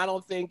mean, I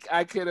don't think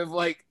I could have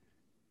like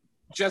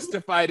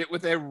justified it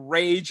with a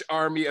rage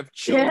army of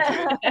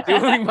children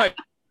doing my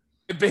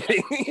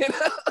bidding,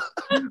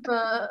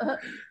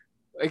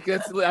 Like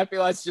I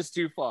feel that's just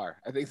too far.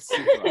 I think it's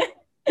too far.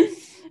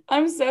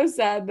 I'm so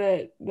sad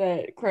that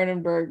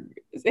Cronenberg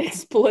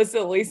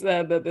explicitly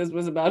said that this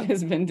was about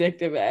his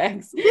vindictive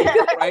ex.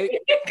 Right?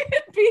 It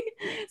could be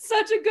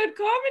such a good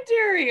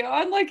commentary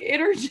on like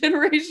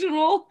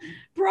intergenerational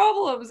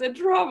problems and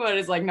trauma. And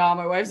it's like, nah,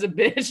 my wife's a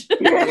bitch.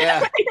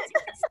 Yeah.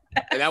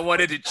 And I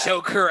wanted to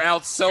choke her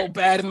out so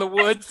bad in the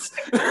woods.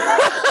 Fuck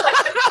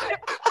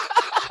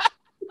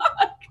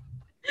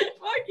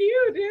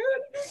you,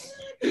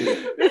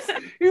 dude.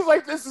 He's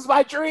like, this is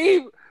my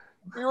dream.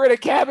 We were in a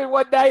cabin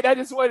one night. I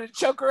just wanted to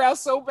choke her out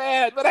so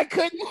bad, but I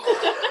couldn't.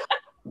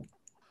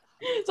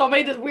 So I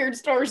made this weird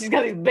story. She's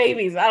got these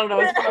babies. I don't know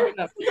what's going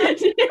on.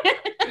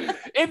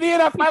 In the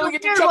end, I finally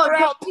get to choke her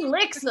out. He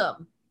licks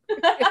them.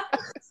 I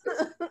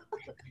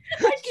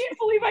can't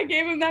believe I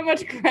gave him that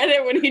much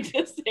credit when he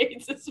just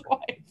hates his wife.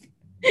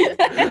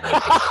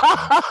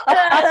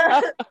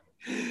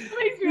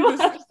 Makes me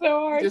laugh so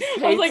hard. Just I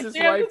was hates like, his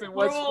damn, wife this and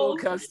wants full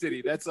rules.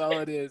 custody. That's all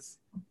it is.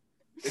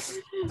 This is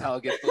how I'll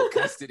get full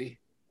custody.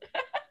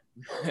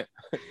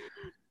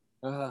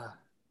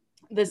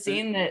 The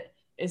scene that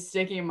is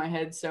sticking in my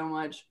head so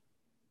much,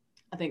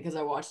 I think because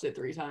I watched it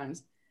 3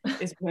 times,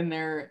 is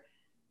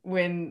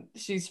when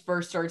she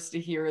first starts to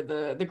hear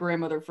the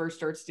grandmother first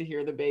starts to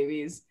hear the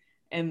babies,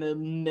 and the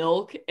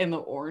milk and the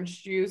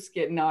orange juice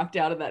get knocked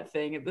out of that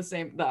thing at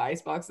the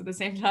icebox at the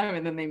same time,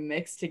 and then they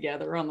mix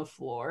together on the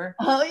floor.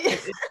 Oh yeah.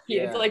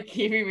 It's like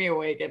keeping me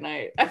awake at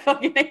night. I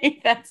fucking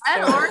hate that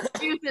That so orange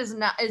juice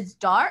is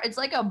dark. It's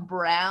like a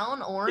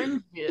brown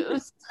orange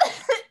juice.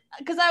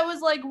 Because I was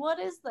like, what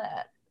is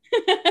that?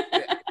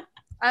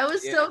 I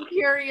was so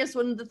curious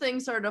when the thing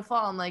started to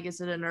fall. I'm like,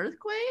 is it an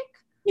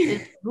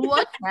earthquake?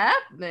 What's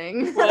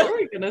happening? What are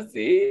we gonna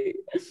see?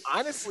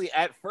 Honestly,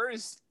 at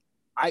first,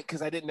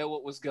 because I didn't know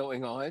what was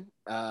going on.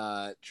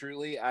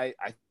 Truly, I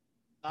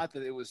thought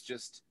that it was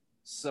just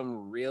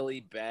some really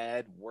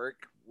bad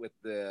work with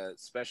the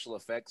special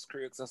effects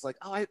crew. Because I was like,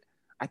 oh,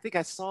 I think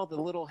I saw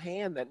the little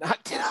hand that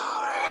knocked it over.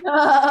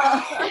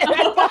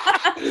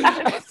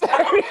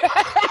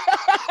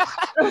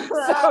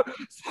 So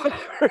at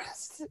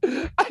first,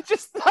 I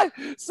just thought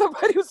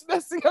somebody was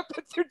messing up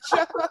at their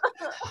job.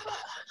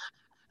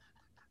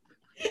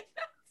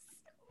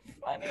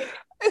 Funny.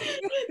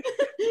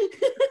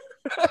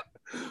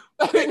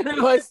 I didn't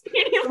realize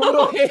the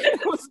little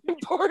hand was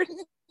important.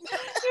 You're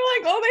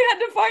like, oh, they had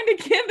to find a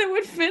kid that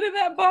would fit in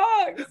that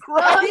box.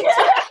 Right?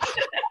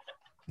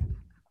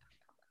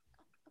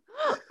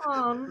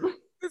 Oh,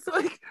 It's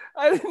like,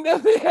 I didn't know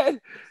they had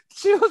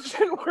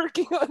children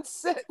working on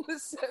set in the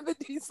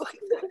 70s like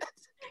that.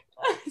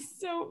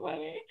 So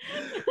funny.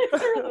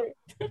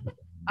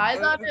 I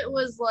thought it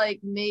was like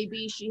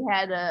maybe she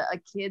had a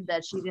kid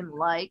that she didn't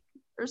like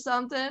or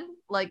something,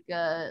 like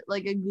a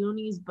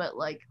Goonies, but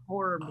like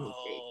horror movie.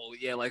 Oh,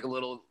 yeah, like a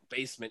little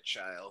basement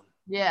child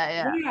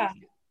Yeah. that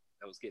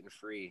was getting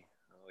free.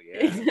 Oh,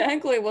 yeah.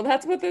 Exactly. Well,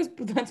 that's what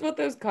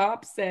those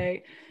cops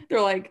say.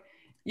 They're like,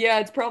 yeah,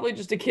 it's probably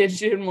just a kid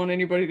she didn't want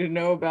anybody to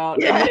know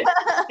about. Yeah.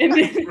 And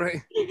then,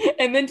 Right.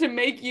 and then to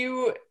make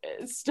you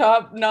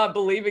stop not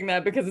believing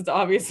that because it's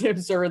obviously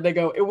absurd, they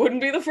go, it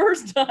wouldn't be the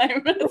first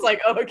time. It's like,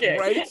 oh, okay,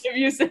 Right. if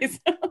you say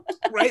so.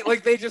 Right?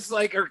 Like they just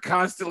like are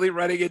constantly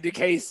running into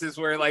cases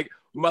where like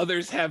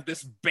mothers have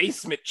this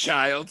basement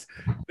child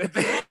that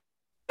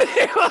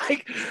they're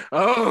like,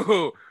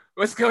 oh,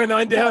 what's going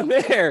on down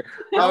there?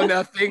 Oh,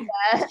 nothing.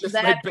 It's just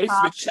my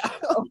basement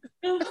child.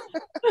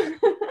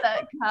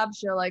 That cop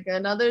show, like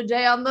another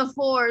day on the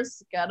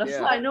force, gotta Yeah.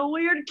 find a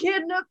weird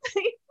kid in a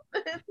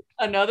basement.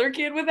 Another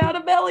kid without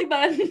a belly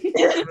button.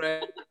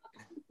 Right.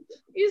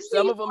 You see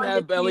Some of them one have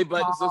that belly keep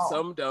buttons, so tall.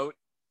 some don't.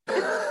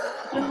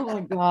 Oh my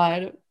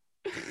God.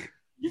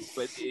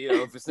 But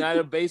if it's not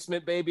a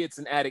basement baby, it's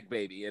an attic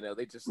baby.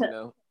 They just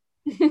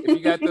if you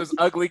got those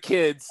ugly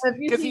kids, If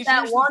you because see he's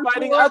that usually one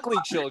finding floor- ugly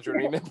children.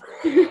 Remember?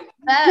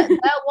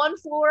 that one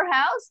floor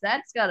house,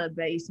 that's got a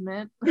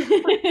basement.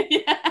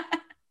 Yeah.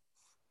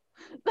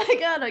 They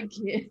got a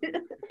kid.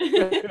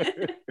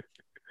 They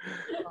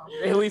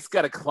at least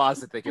got a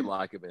closet they can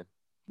lock him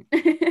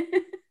in.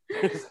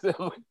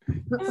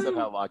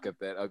 Somehow lock up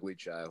that ugly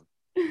child.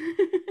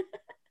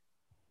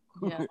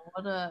 Yeah,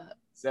 what a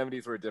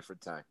 70s were a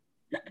different time.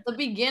 the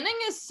beginning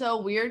is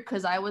so weird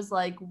because I was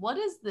like, what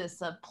is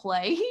this? A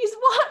play he's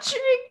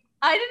watching?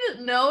 I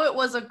didn't know it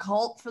was a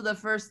cult for the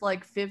first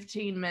like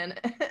 15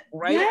 minutes.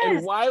 Right? Yes.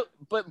 And why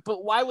but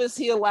why was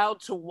he allowed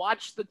to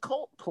watch the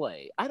cult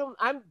play?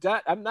 I'm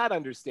not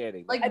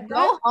understanding. Like, that.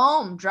 go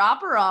home,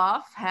 drop her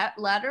off,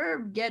 let her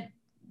get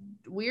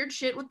weird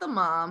shit with the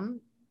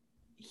mom.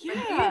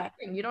 Yeah.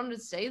 You don't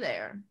just stay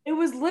there. It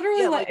was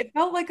literally Yeah, like it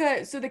felt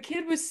like so the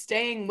kid was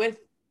staying with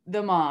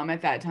the mom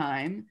at that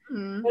time.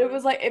 Mhm. But it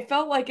was like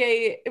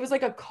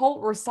a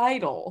cult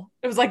recital.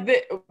 It was like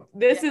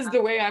this is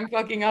the way I'm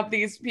fucking up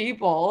these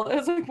people. It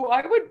was like,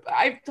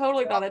 I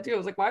totally thought that too. I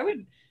was like, why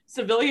would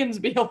civilians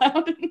be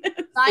allowed in this?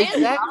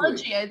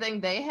 Scientology, I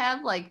think they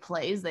have like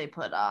plays they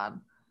put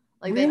on.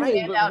 Like they Right,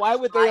 hand but out why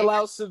would they flyers.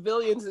 allow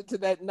civilians into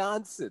that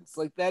nonsense?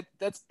 Like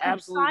that's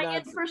absolutely Try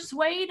and nonsense.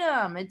 persuade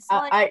them. It's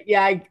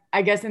like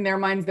I guess in their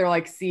minds they're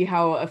like, see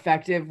how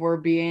effective we're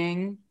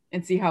being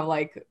and see how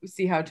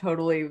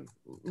totally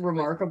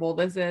remarkable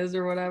this is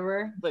or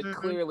whatever. But Mhm.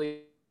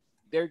 clearly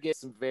they're getting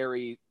some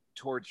very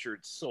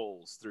tortured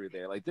souls through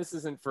there. Like this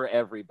isn't for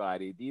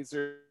everybody. These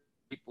are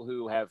people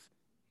who have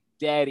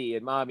daddy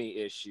and mommy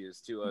issues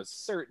to a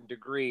certain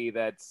degree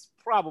that's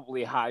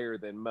probably higher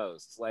than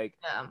most. Like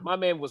yeah. my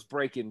man was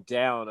breaking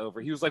down over.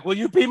 He was like, "Will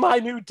you be my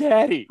new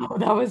daddy? Oh,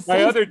 that was My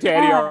so other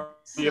daddy sad. already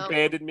So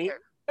abandoned me."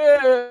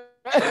 weird.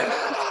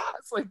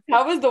 It's like,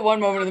 That was the one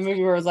moment of the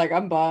movie where I was like,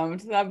 I'm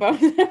bummed. That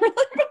really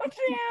bummed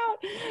me out.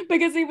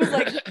 Because he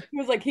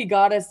was like, he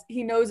got us,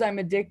 he knows I'm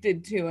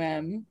addicted to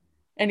him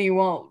and he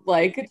won't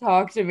like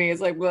talk to me.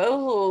 It's like,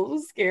 well,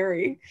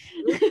 scary.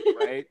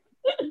 right?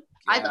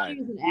 I thought God. he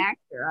was an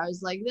actor. I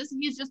was like,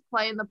 he's just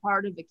playing the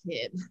part of a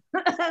kid.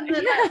 And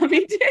then Yeah,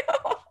 me too.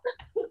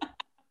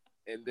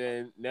 And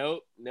then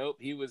nope,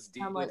 he was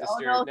I'm deeply like, oh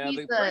disturbed. no, Now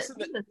he's the a person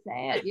that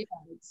sad,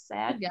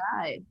 sad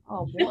guy.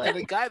 Oh the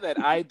boy. guy that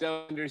I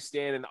don't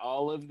understand in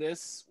all of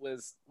this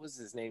was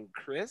his name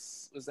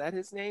Chris? Was that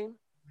his name?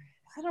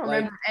 I don't like,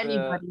 remember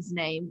anybody's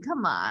name.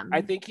 Come on.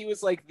 I think he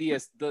was like the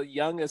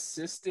young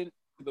assistant,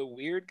 the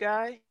weird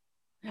guy.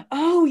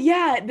 Oh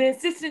yeah, the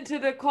assistant to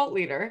the cult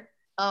leader.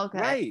 Okay.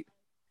 Right.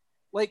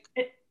 Like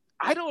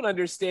I don't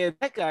understand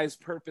that guy's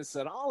purpose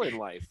at all in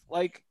life.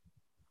 Like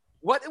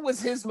what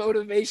was his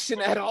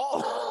motivation at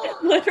all?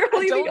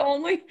 Literally I the don't-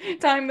 only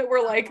time that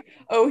we're like,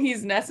 oh,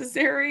 he's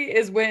necessary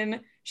is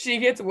when she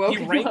gets He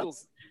woken up.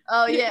 wrangles.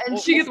 Oh yeah, and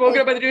She gets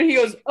woken up by the dude. He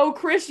goes, "Oh,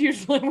 Chris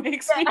usually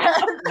wakes me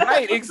up."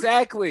 Right,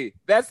 exactly.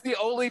 That's the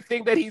only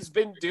thing that he's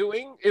been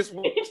doing is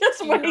He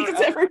just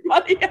wakes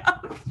everybody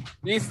up.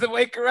 he's the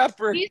waker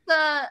upper. he's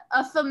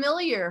a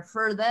familiar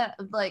for that.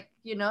 Like,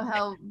 you know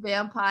how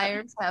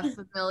vampires have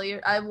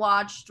familiar. I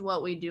watched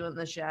What We Do in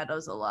the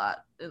Shadows a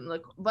lot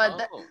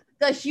but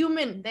the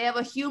human, they have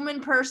a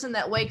human person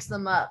that wakes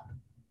them up.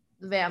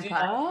 The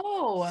vampire.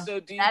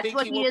 So do you That's think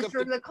what he he woke is up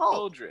for the the cult.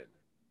 children?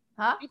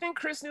 Huh? You think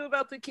Chris knew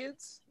about the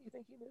kids? You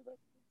think he knew about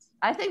the kids?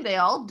 I think they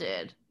all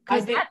did.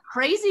 Because that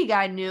crazy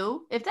guy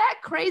knew. If that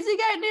crazy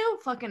guy knew,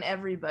 fucking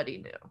everybody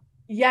knew.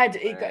 Yeah,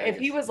 if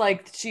he was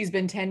like, she's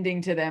been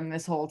tending to them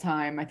this whole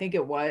time, I think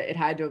it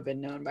had to have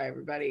been known by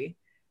everybody.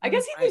 I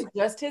guess he was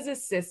just his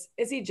assist.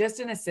 Is he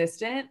just an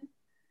assistant?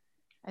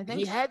 I think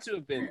he had to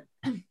have been.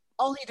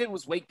 All he did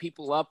was wake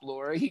people up,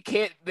 Laura. He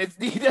can't.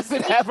 He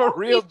doesn't have a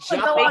real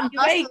job.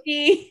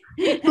 He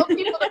told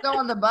people to go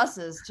on the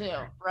buses too,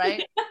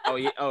 right?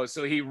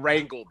 So he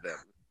wrangled them.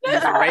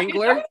 He's a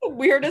wrangler. The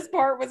weirdest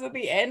part was at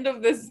the end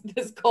of this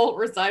cult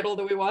recital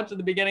that we watched at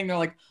the beginning. They're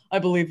like, "I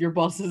believe your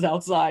bus is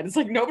outside." It's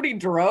like nobody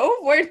drove.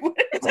 Wait, what?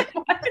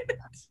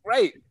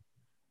 Right.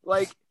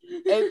 Like,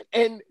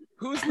 and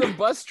who's the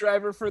bus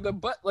driver for the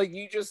bus? Like,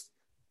 you just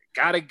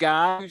got a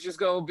guy who's just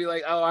gonna be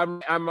like, "Oh,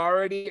 I'm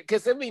already,"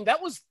 because I mean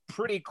that was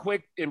pretty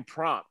quick and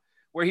prompt.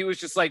 Where he was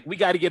just like, "We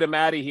got to get him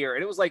out of here,"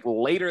 and it was like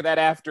later that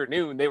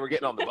afternoon they were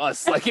getting on the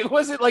bus. Like it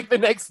wasn't like the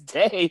next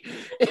day;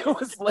 it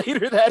was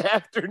later that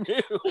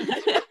afternoon.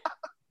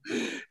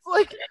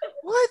 Like,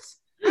 what?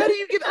 How do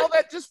you get all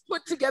that just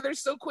put together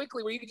so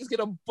quickly? Where you can just get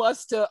a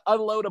bus to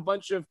unload a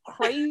bunch of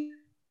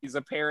crazies,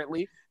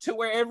 apparently, to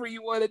wherever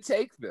you want to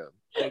take them.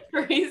 Like,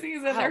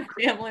 crazies and their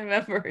family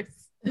members.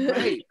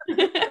 Right.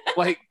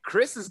 Like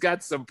Chris has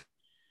got some.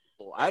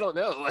 I don't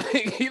know.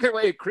 Like either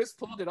way, Chris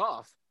pulled it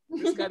off.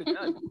 Just got it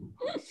done.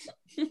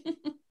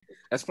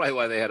 That's probably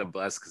why they had a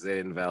bus, because they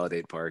didn't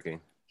validate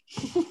parking.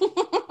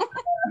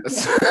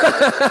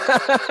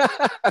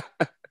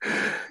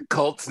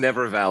 Cults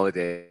never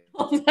validate.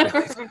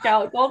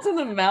 Cults in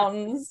the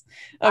mountains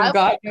of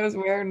God knows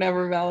where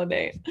never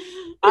validate.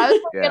 I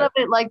was thinking of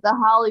it like the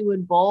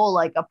Hollywood Bowl,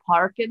 like a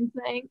parking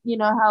thing. You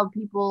know how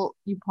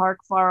you park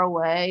far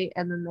away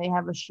and then they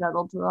have a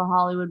shuttle to the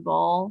Hollywood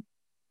Bowl?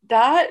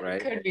 That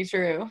could be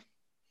true.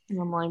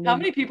 I'm like, how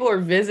many people are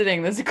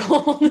visiting this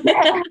cult?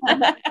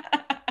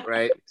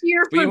 Right.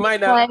 But you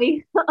might not.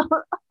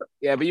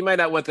 Yeah, but you might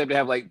not want them to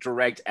have like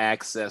direct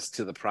access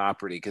to the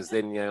property, because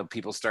then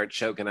people start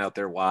choking out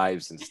their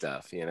wives and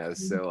stuff.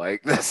 So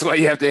like that's why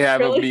you have to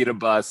have them meet a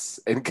bus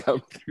and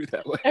come through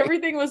that way.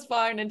 Everything was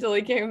fine until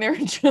he came there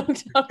and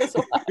choked out his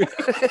wife.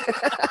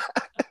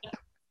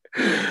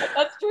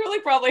 That's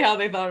truly probably how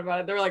they thought about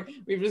it. They're like,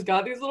 we've just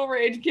got these little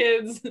rage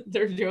kids.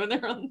 They're doing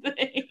their own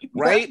thing.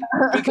 Right?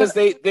 Because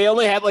they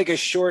only had like a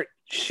short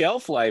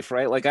shelf life,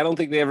 right? Like I don't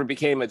think they ever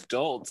became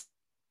adults.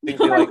 I think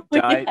they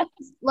died.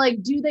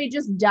 Like, do they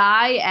just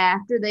die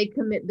after they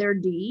commit their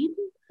deed?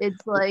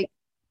 It's like,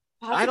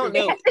 I don't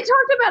know. They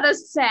talked about a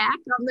sack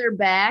on their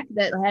back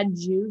that had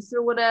juice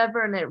or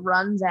whatever, and it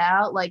runs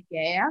out like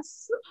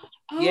gas.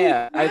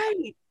 Yeah,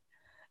 right.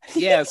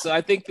 So I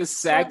think the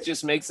sack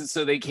just makes it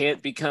so they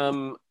can't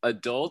become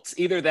adults.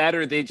 Either that,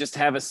 or they just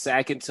have a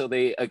sack until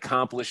they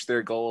accomplish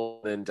their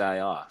goal and then die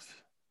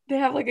off. They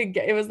have like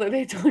it was like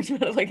they talked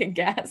about it like a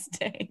gas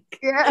tank.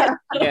 Yeah.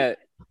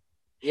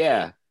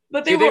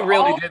 But they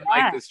really did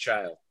like this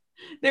child.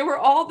 They were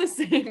all the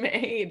same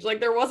age. Like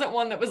there wasn't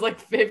one that was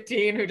like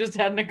 15 who just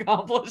hadn't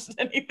accomplished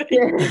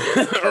anything.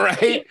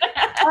 Right?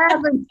 I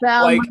haven't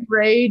found my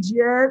rage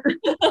yet.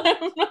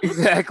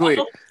 Exactly.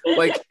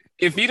 Like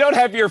if you don't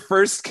have your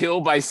first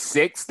kill by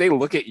 6, they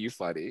look at you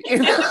funny.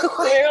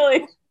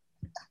 Clearly.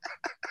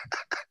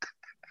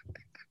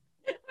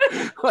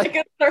 Like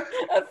a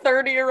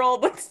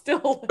 30-year-old that's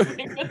still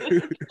living with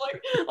it.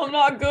 Like, I'm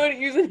not good at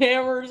using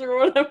hammers or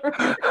whatever.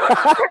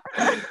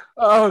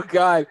 Oh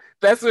God,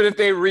 that's what if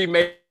they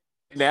remake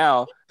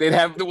now, they'd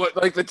have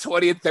the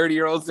 20 and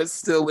 30-year-olds that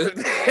still live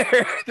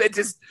there that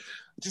just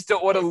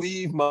don't want to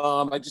leave,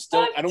 Mom. I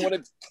don't want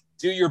to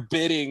do your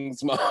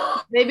biddings, Mom.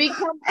 They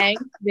become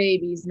angst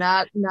babies,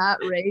 not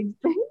rage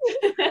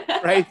babies.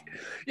 Right?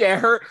 Yeah,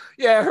 her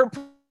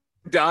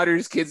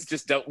daughter's kids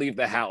just don't leave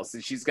the house,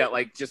 and she's got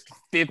like just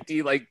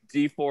 50 like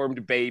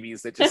deformed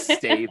babies that just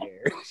stay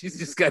there. She's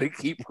just got to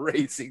keep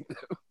raising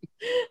them.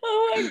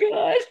 Oh my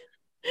God.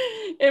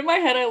 In my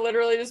head, I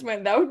literally just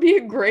went, that would be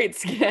a great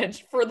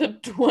sketch for the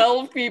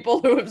 12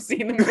 people who have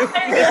seen the movie.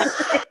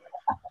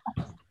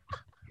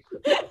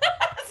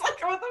 It's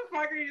like, what the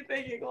fuck are you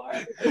thinking,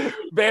 Laura?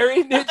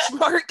 Very niche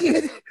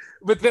market,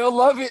 but they'll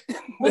love it.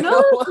 I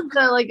know this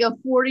is like a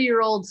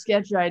 40-year-old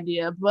sketch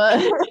idea, but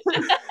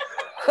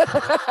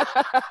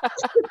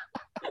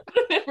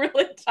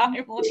really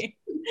timely.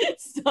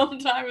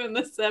 Sometime in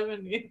the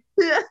 70s.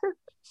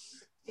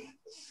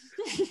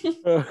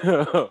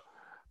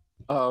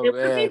 Oh, it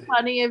would be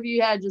funny if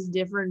you had just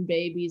different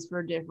babies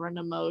for different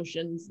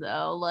emotions,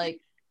 though. Like,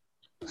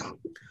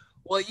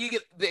 Well,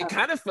 it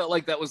kind of felt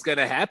like that was going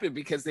to happen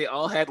because they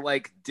all had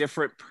like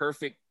different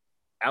perfect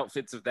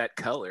outfits of that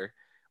color.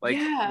 Like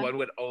one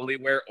would only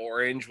wear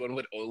orange, one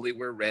would only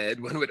wear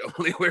red, one would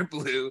only wear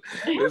blue.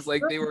 It was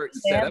like they were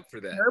set up for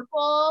that.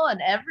 Purple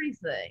and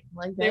everything.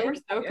 Like they were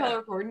so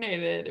color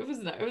coordinated. It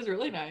was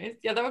really nice.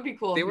 Yeah, that would be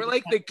cool. They were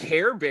like the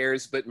Care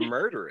Bears, but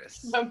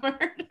murderous. The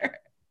murder.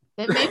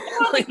 It made me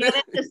want to get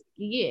into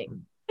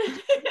skiing.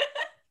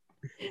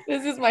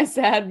 This is my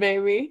sad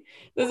baby.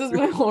 This is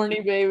my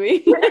horny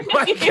baby. Oh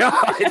my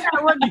God.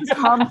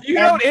 You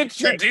don't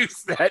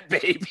introduce that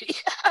baby.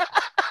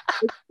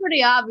 It's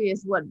pretty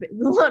obvious what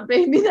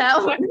baby that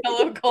was.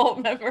 Fellow cult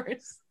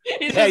members.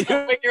 He's just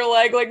moving your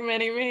leg like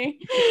mini-me.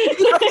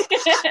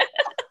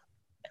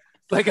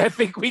 Like, I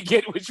think we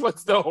get which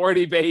one's the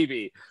horny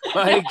baby.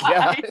 My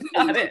God.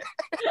 I got it.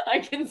 I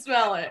can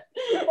smell it.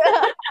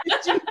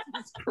 Jesus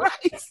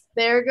Christ.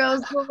 There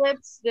goes the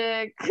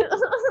lipstick.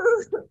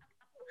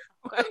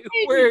 My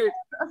word.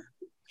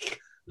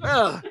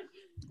 Well,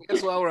 I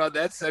guess while we're on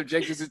that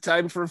subject, is it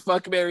time for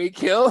Fuck, Marry,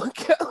 Kill,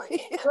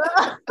 Kelly?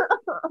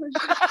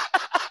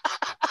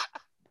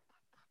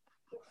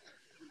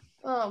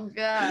 Oh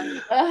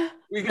God.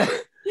 We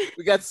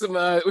got some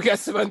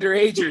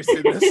underagers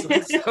in this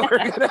one, so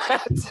we're gonna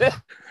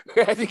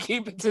have to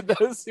keep it to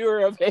those who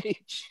are of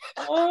age.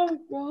 Oh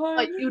God.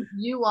 But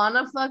you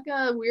wanna fuck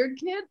a weird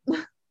kid?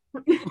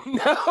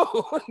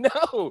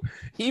 No.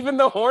 Even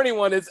the horny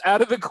one is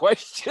out of the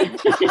question.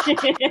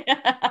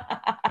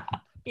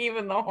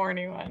 Even the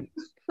horny one.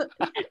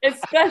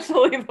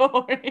 Especially the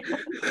horny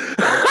one.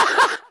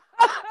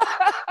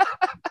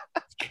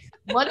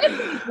 What if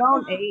they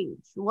don't age?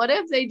 What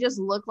if they just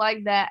look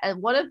like that?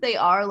 And what if they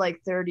are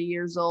like 30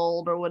 years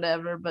old or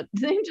whatever, but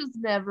they just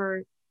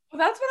never. Well,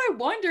 that's what I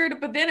wondered.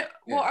 But then,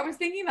 I was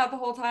thinking that the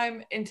whole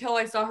time until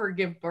I saw her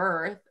give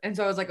birth. And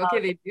so I was like,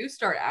 okay, they do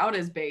start out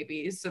as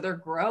babies. So they're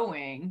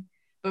growing,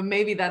 but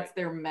maybe that's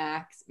their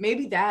max.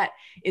 Maybe that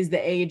is the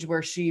age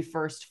where she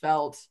first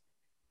felt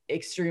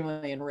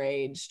extremely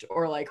enraged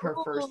or like her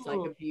first like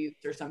abuse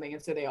or something.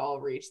 And so they all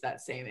reach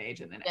that same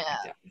age and then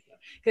act out.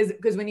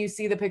 Because when you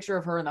see the picture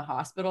of her in the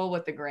hospital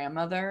with the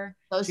grandmother,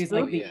 she's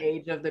like the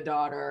age of the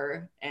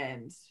daughter,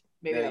 and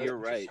maybe you're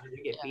right.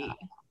 To get beat.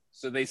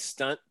 So they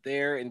stunt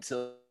there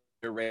until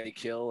they're ready to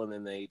kill, and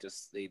then they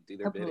do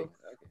their bidding. Okay.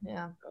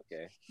 Yeah.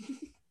 Okay.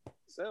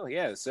 So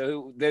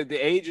the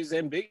age is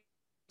ambiguous.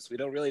 We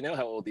don't really know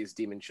how old these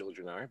demon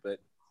children are, but.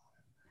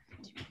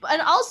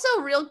 And also,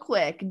 real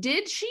quick,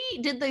 did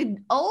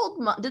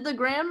the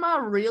grandma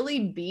really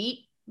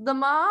beat the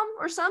mom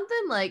or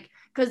something? Like,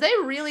 because they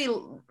really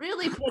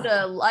put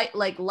a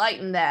light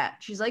in that.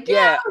 She's like, it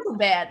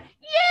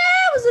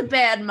was a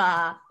bad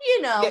ma,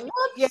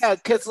 Yeah,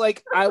 because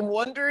like I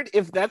wondered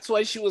if that's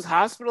why she was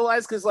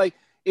hospitalized. Because like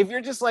if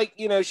you're just like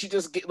she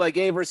just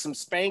gave her some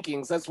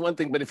spankings, that's one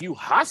thing. But if you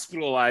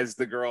hospitalize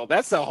the girl,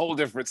 that's a whole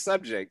different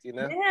subject,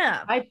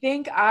 Yeah, I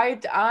think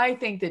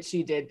that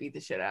she did beat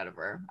the shit out of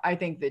her. I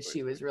think that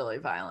she was really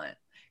violent.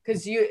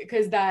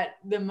 Because that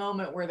the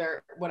moment where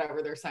their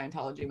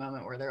Scientology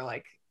moment where they're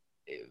like,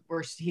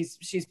 where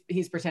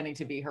he's pretending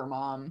to be her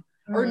mom,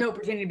 or no,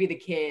 pretending to be the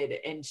kid,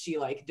 and she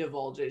like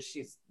divulges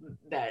she's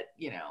that,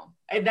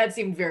 that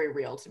seemed very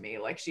real to me,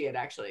 like she had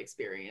actually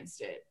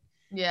experienced it.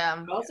 Yeah.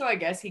 But also, I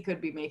guess he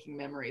could be making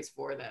memories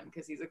for them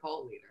because he's a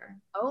cult leader.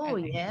 Oh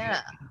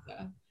yeah.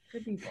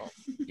 Good people.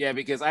 Yeah,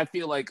 because I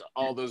feel like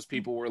all those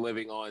people were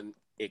living on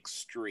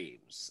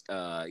extremes.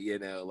 Like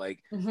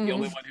the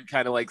only one who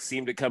kind of like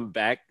seemed to come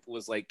back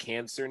was like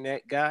Cancer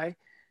Net guy,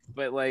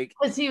 but like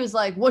because he was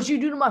like, "What you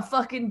do to my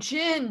fucking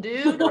chin,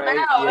 dude?" Right,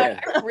 Wow. yeah.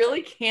 I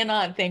really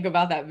cannot think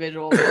about that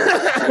visual.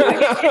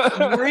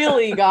 It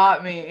really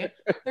got me.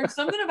 There's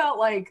something about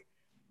like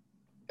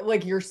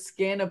your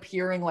skin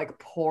appearing like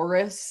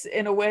porous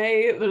in a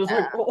way that is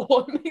like,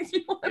 oh, it makes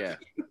me want to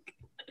puke.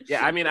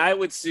 Yeah, I mean, I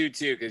would sue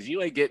too, because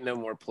you ain't getting no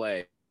more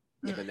play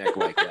in the neck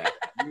like that.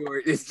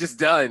 It's just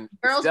done.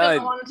 Girls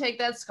don't want to take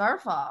that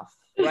scarf off.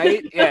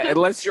 Right? Yeah,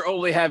 unless you're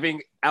only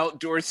having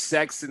outdoor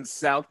sex in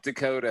South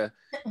Dakota.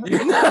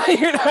 You're not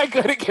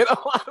going to get a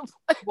lot of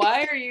play.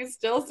 Why are you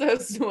still so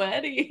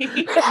sweaty?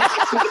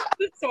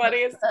 The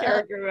sweatiest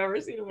character I've ever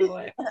seen in my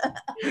life.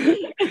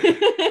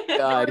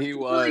 God, he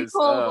was. Really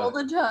cold all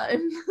the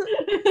time.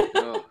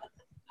 Oh.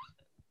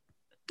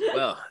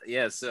 Well,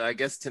 yeah, so I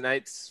guess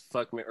today's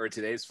Fuck, Marry,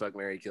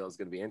 Kill is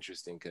going to be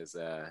interesting because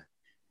the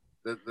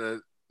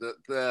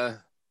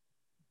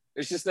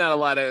there's just not a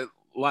lot of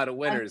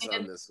winners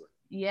on this one.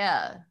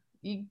 Yeah,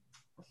 you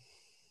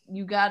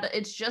got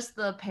it's just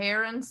the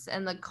parents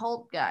and the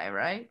cult guy,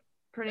 right?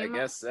 Pretty much.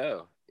 I guess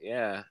so.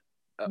 Yeah.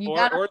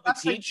 Or the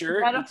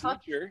teacher.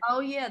 Oh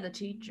yeah, the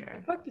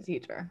teacher. Fuck the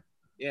teacher.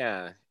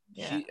 Yeah.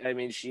 Yeah.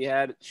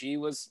 She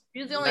was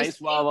the only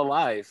nice while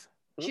alive.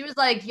 She was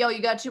like, "Yo,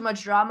 you got too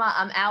much drama.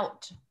 I'm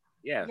out."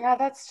 Yeah. Yeah,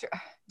 that's true.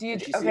 She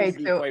seems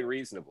to be quite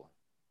reasonable.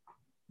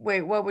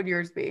 Wait, what would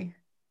yours be?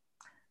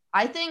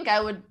 I think I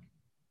would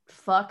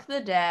fuck the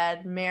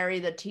dad, marry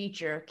the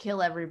teacher,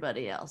 kill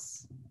everybody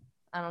else.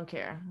 I don't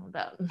care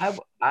about.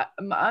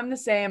 I'm the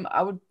same.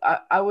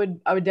 I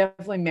would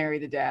definitely marry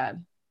the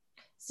dad.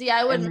 See,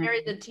 I would And then-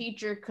 marry the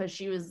teacher because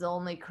she was the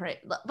only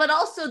but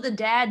also the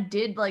dad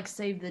did like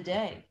save the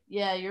day.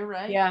 Yeah, you're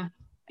right. Yeah.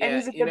 And Yeah,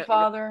 he's a good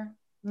father.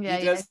 Yeah,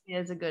 He yeah, does- he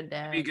is a good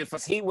dad.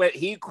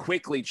 He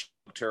quickly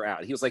choked her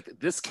out. He was like,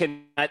 this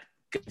cannot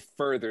go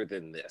further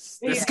than this.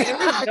 This There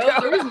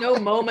cannot was no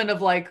moment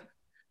of like,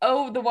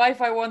 oh, the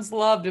wife I once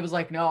loved. It was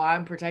like, no,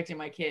 I'm protecting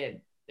my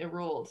kid. It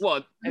ruled.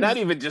 Well, not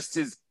even just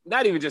his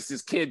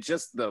kid,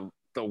 just the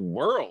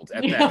world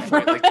at Yeah. that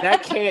point. Like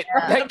that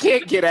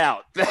can't get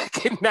out. That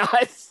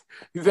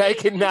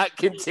cannot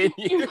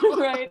continue.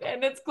 Right.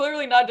 And it's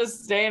clearly not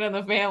just staying in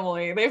the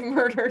family. They've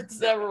murdered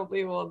several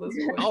people at this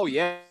point. Oh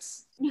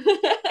yes.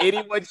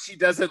 Anyone she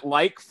doesn't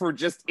like for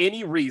just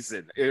any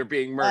reason are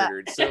being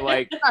murdered. So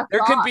like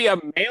there could be a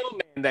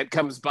mailman that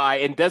comes by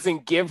and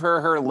doesn't give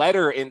her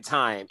letter in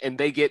time and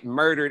they get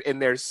murdered in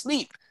their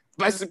sleep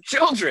by some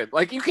children.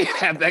 Like you can't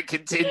have that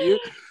continue.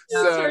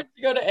 Start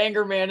to go to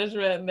anger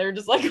management and they're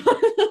just like,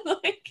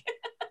 like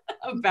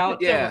about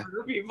to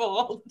murder people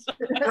all the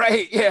time.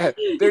 Right, yeah.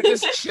 They're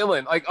just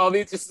chilling. Like all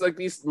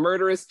these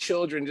murderous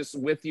children just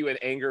with you in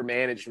anger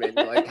management.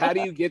 Like, how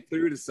do you get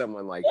through to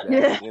someone like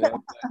that? You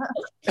know?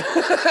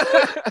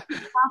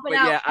 Popping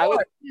out I would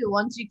too.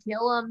 Once you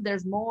kill them,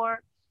 there's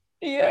more.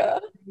 Yeah.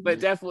 but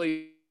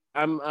definitely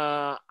I'm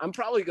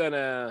probably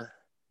gonna,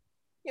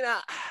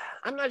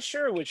 I'm not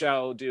sure which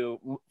I'll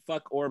do,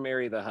 fuck or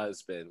marry the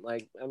husband.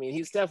 Like, I mean,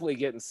 he's definitely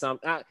getting some.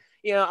 I'll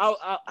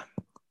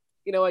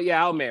you know what?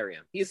 Yeah, I'll marry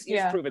him. He's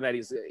proven that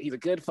he's a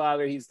good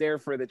father. He's there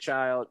for the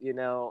child.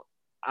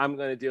 I'm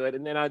gonna do it,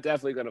 and then I'm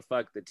definitely gonna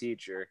fuck the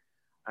teacher.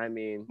 I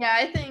mean, Yeah,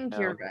 I think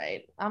you're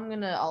right. I'm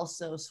gonna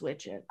also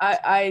switch it.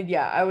 I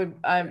would.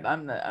 I'm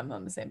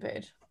on the same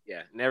page.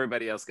 yeah, and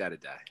everybody else got to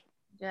die.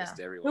 Yeah. Just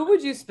everyone. Who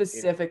would you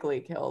specifically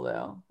kill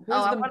though? Who's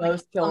I the wanna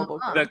most kill killable?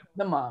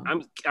 the mom. The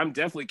mom. I'm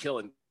definitely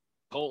killing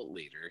cult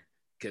leader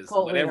because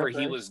Cult whatever leader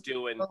he first. was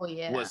doing Oh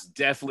yeah. was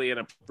definitely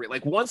inappropriate.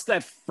 Like once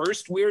that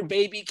first weird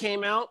baby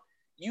came out,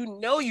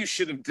 you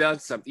should have done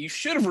something. You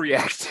should have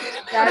reacted.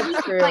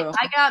 That's true. Like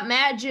I got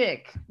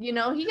magic. He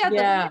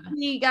got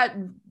he got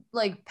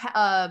like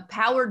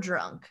power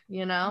drunk.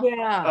 Yeah.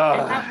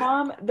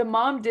 Ugh. And the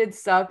mom did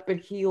suck, but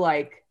he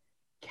like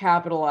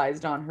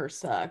capitalized on her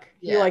suck.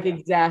 He Yeah. like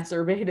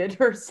exacerbated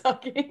her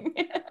sucking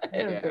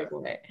in a big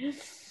way.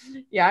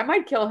 Yeah, I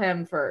might kill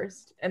him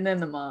first and then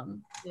the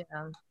mom.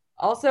 Yeah.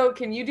 Also,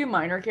 can you do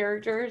minor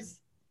characters?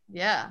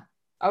 Yeah.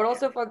 I would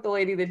also fuck the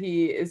lady that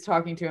he is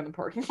talking to in the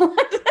parking lot.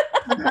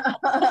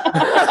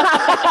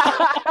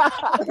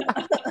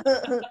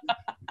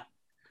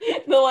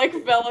 The like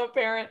fellow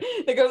parent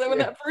that goes when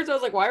at first I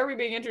was like, why are we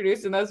being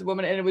introduced to this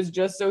woman? And it was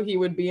just so he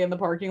would be in the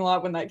parking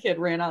lot when that kid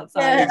ran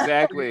outside.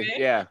 Exactly.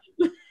 Yeah.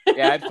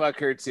 Yeah, I'd fuck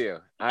her too.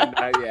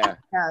 Yeah.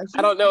 Yeah,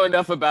 I don't know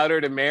enough about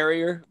her to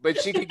marry her,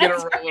 but she could get a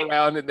roll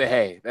around in the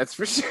hay. That's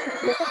for sure.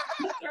 That's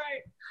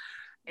right.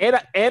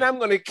 And I'm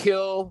gonna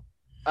kill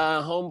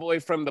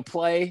homeboy from the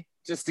play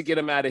just to get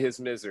him out of his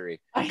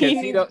misery.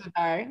 He needs to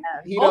die.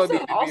 He don't Also, need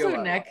to be also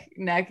alive.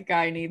 neck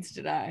guy needs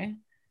to die.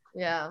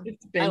 Yeah.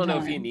 It's I been don't know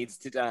if time. he needs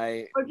to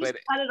die, Or just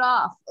but cut it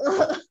off.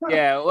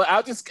 yeah, well,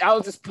 I'll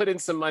just put in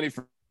some money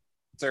for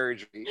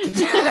surgery.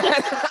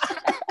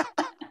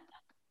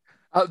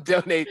 I'll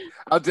donate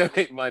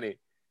money.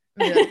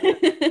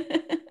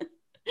 It's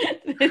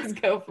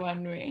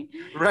GoFundMe.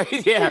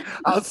 Right? Yeah,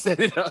 I'll set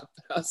it up.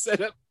 His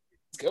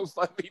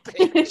GoFundMe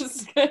page.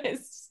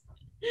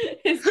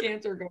 His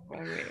cancer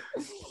GoFundMe.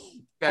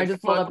 I Got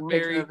just pulled up fuck a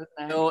picture Mary of his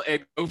neck. Hill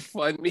and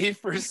GoFundMe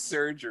for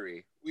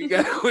surgery. We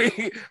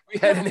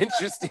had an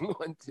interesting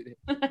one today.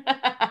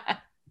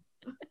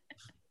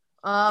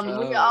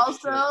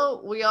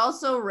 We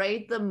also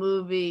rate the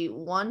movie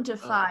 1 to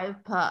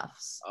 5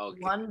 puffs. Okay.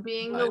 1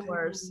 being the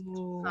worst,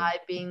 5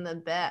 being the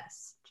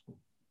best.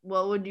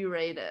 What would you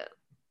rate it?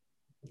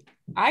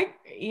 I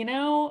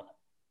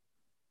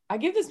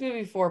give this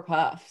movie 4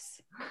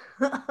 puffs.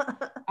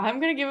 I'm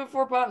gonna give it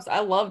 4 puffs. I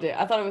loved it.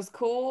 I thought it was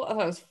cool. I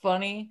thought it was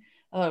funny.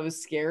 I thought it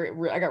was scary.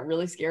 I got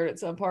really scared at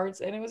some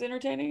parts, and it was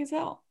entertaining as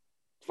hell.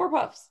 4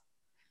 puffs.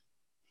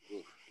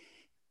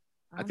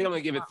 I think I'm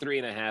gonna give it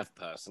 3.5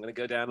 puffs. I'm gonna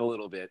go down a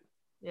little bit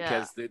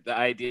because the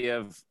idea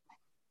of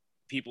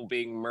people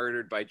being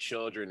murdered by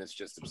children is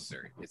just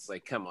absurd. It's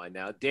like, come on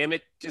now, damn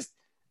it, just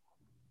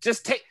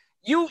take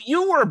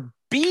you were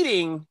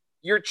beating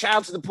your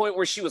child to the point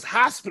where she was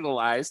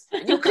hospitalized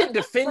and you couldn't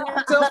defend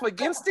yourself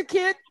against a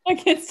kid?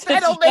 That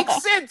don't make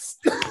sense.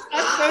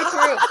 That's so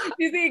true.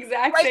 He's the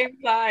exact same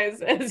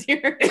size as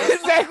your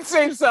exact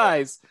same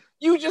size.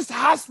 You just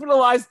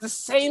hospitalized the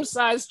same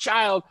size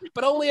child,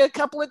 but only a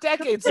couple of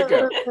decades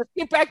ago.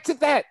 Get back to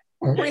that.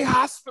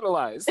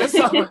 Re-hospitalized. That's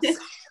all I'm saying.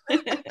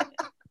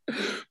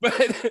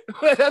 But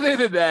other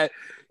than that,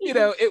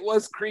 it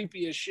was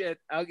creepy as shit.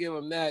 I'll give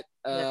him that.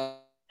 The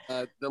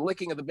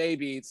licking of the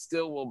baby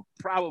still will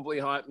probably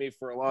haunt me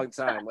for a long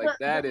time. Like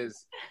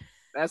that's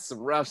some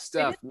rough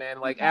stuff, man.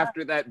 Like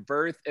after that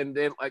birth and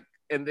then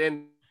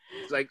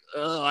It's like,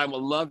 oh, I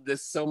will love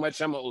this so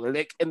much. I'm gonna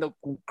lick in the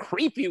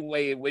creepy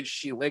way in which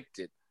she licked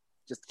it.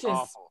 Just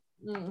awful.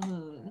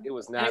 Mm-hmm. It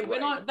was And not it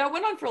went right. on. That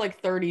went on for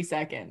like 30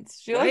 seconds.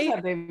 She Right? liked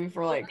that baby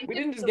for like. We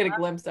didn't just get a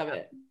glimpse of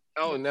it.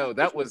 Oh no,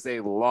 that was a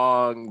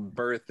long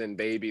birth and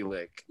baby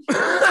lick.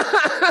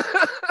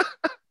 I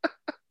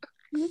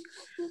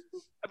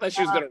thought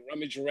she was gonna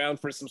rummage around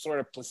for some sort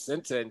of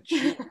placenta and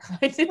chew.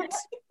 I didn't.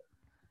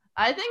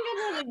 I think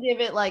I'm gonna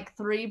give it like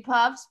 3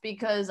 puffs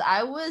because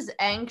I was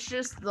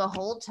anxious the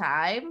whole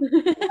time.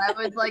 I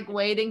was like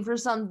waiting for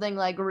something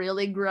like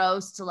really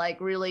gross to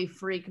like really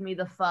freak me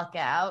the fuck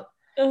out.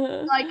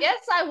 So I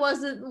guess I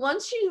wasn't.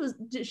 Once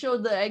she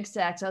showed the egg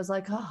sacs, I was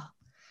like, oh,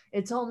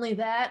 it's only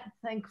that.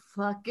 Thank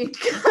fucking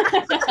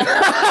God.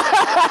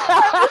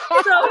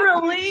 So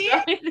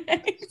relieved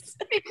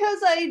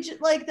because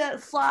like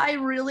that fly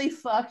really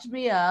fucked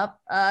me up.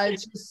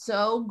 It's just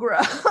so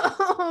gross.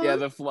 Yeah,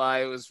 the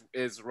fly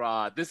is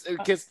raw. This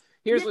because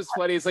here's what's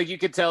funny. It's like you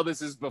could tell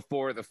this is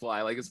before the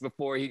fly. Like it's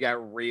before he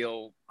got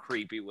real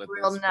creepy with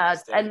real this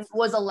nuts prosthetics. and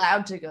was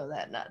allowed to go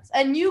that nuts.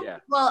 And you,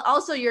 well,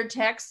 also your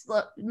text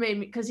made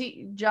me because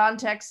John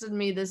texted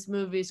me this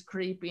movie's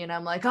creepy, and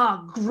I'm like,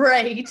 oh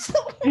great,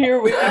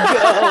 here we go.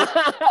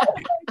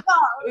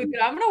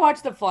 I'm gonna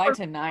watch The Fly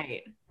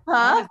tonight.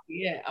 Huh?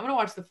 I'm gonna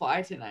watch The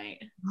Fly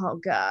tonight. Oh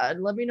God,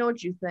 let me know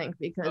what you think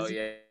because. Oh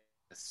yeah,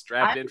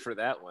 strapped in for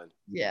that one.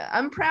 Yeah,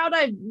 I'm proud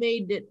I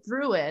made it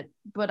through it,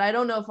 but I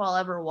don't know if I'll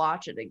ever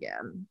watch it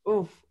again.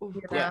 Oof. You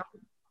know? Yeah,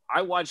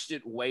 I watched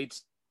it way too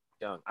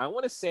young. I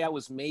want to say I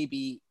was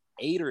maybe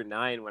 8 or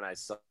 9 when I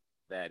saw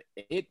that.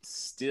 It's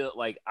still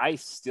like I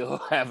still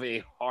have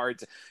a hard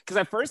because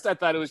at first I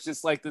thought it was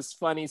just like this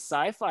funny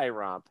sci-fi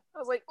romp. I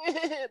was like, this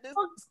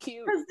is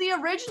cute. Because the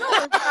original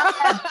is not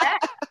that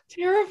bad.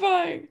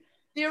 Terrifying.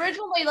 The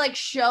original they like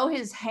show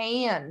his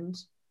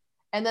hand,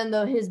 and then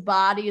his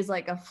body is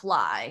like a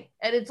fly,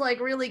 and it's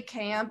like really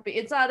campy.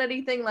 It's not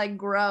anything like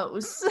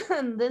gross,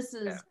 and this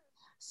is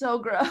so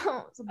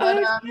gross.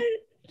 But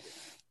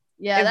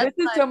yeah, if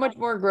this is so much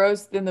more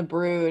gross than The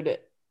Brood,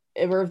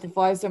 or if The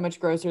Fly is so much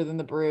grosser than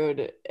The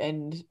Brood,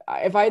 and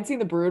if I had seen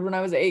The Brood when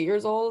I was 8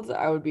 years old,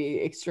 I would be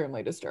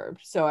extremely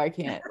disturbed. So I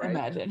can't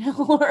imagine how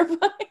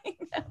horrifying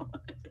that was.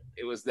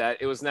 It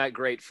was not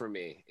great for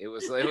me. It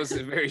was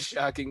a very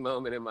shocking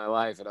moment in my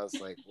life, and I was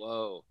like,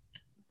 whoa.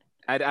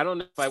 I don't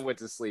know if I went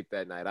to sleep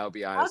that night. I'll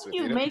be honest with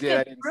you. How do you make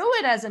it through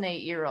it as an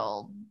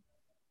 8-year-old?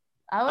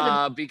 I would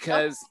have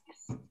because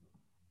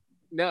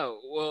no,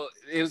 well,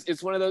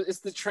 it's one of those. It's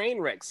the train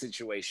wreck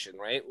situation,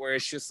 right? Where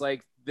it's just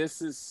like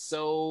this is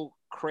so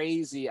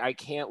crazy, I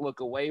can't look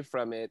away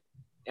from it,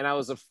 and I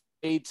was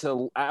afraid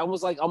to. I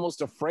was like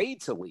almost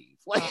afraid to leave.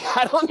 Like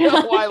I don't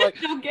know why. Like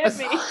don't get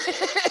me.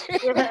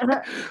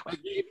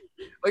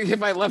 like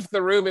if I left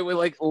the room, it would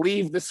like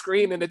leave the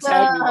screen and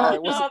attack me. While I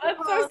oh,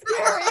 that's so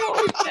scary.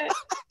 Holy shit.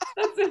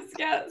 That's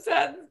so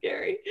sad and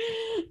scary.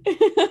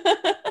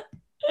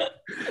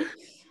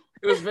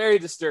 It was very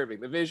disturbing.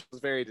 The visual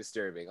was very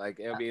disturbing. Like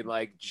I mean,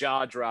 like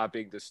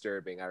jaw-dropping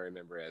disturbing. I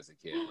remember as a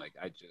kid. Like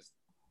I just.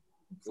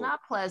 It's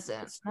not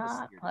pleasant. It's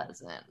not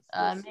pleasant.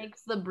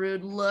 Makes The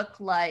Brood look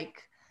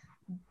like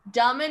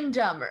Dumb and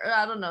Dumber.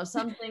 I don't know,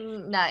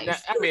 something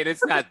nice. I mean,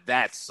 it's not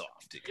that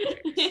soft.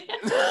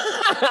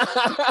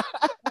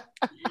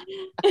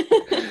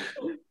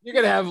 You're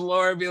gonna have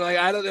Laura be like,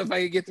 I don't know if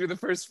I can get through the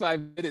first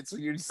 5 minutes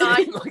when you're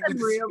saying like I'm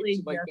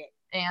really like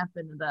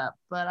amping it up,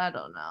 but I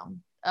don't know.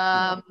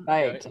 I'm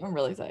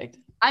really psyched.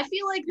 I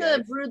feel like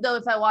The Brood, though,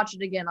 if I watch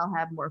it again, I'll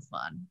have more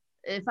fun.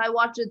 If I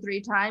watch it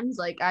 3 times,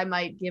 like I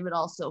might give it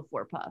also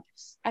 4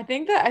 puffs. I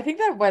think that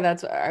why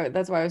that's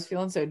why I was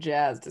feeling so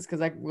jazzed is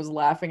because I was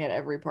laughing at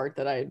every part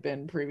that I had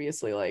been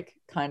previously like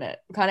kind of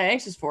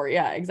anxious for.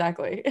 Yeah,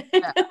 exactly.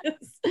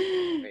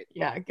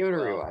 Yeah, give it a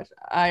rewatch.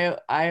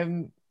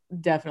 I'm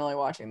definitely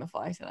watching The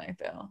Fly tonight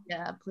though.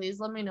 Yeah, please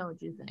let me know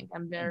what you think.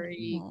 I'm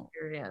very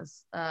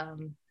curious.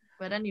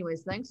 But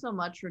anyways, thanks so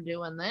much for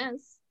doing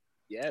this.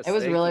 Yes, it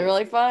was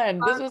really fun.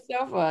 This was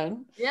so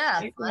fun. Yeah,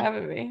 thanks for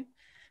having me.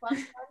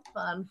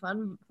 Fun.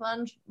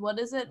 What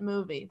is it?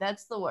 Movie.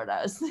 That's the word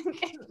I was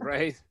thinking.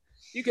 Right.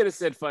 You could have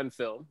said fun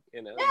film,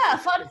 you know. Yeah,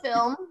 fun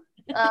film.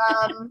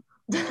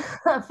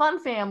 Fun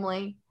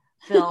family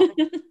film.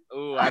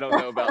 Oh, I don't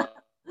know about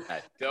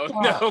that. Don't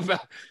know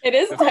about. It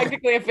is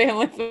technically a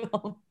family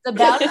film.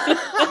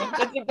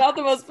 It's about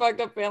the most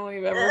fucked up family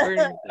you've ever heard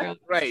of.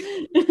 Right.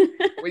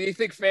 When you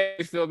think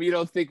family film, you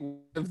don't think one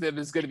of them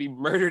is going to be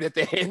murdered at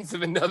the hands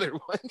of another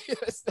one.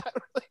 It's not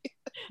really.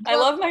 I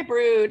love my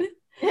brood.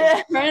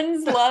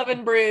 Friends, love,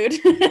 and brood.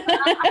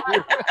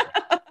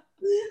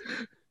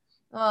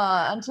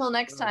 Until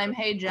next time,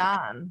 hey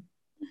John.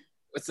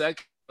 What's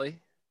that, Kelly?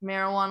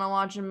 Marijuana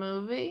watch a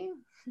movie?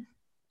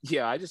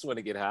 Yeah, I just want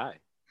to get high.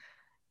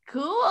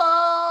 Cool.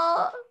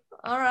 All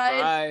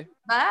right.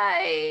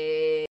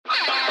 Bye.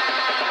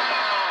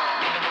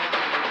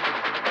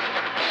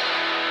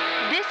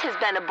 This has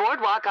been a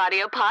Boardwalk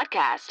Audio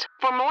podcast.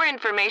 For more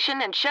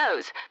information and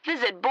shows,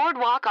 visit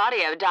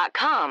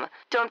boardwalkaudio.com.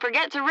 Don't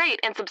forget to rate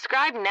and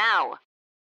subscribe now.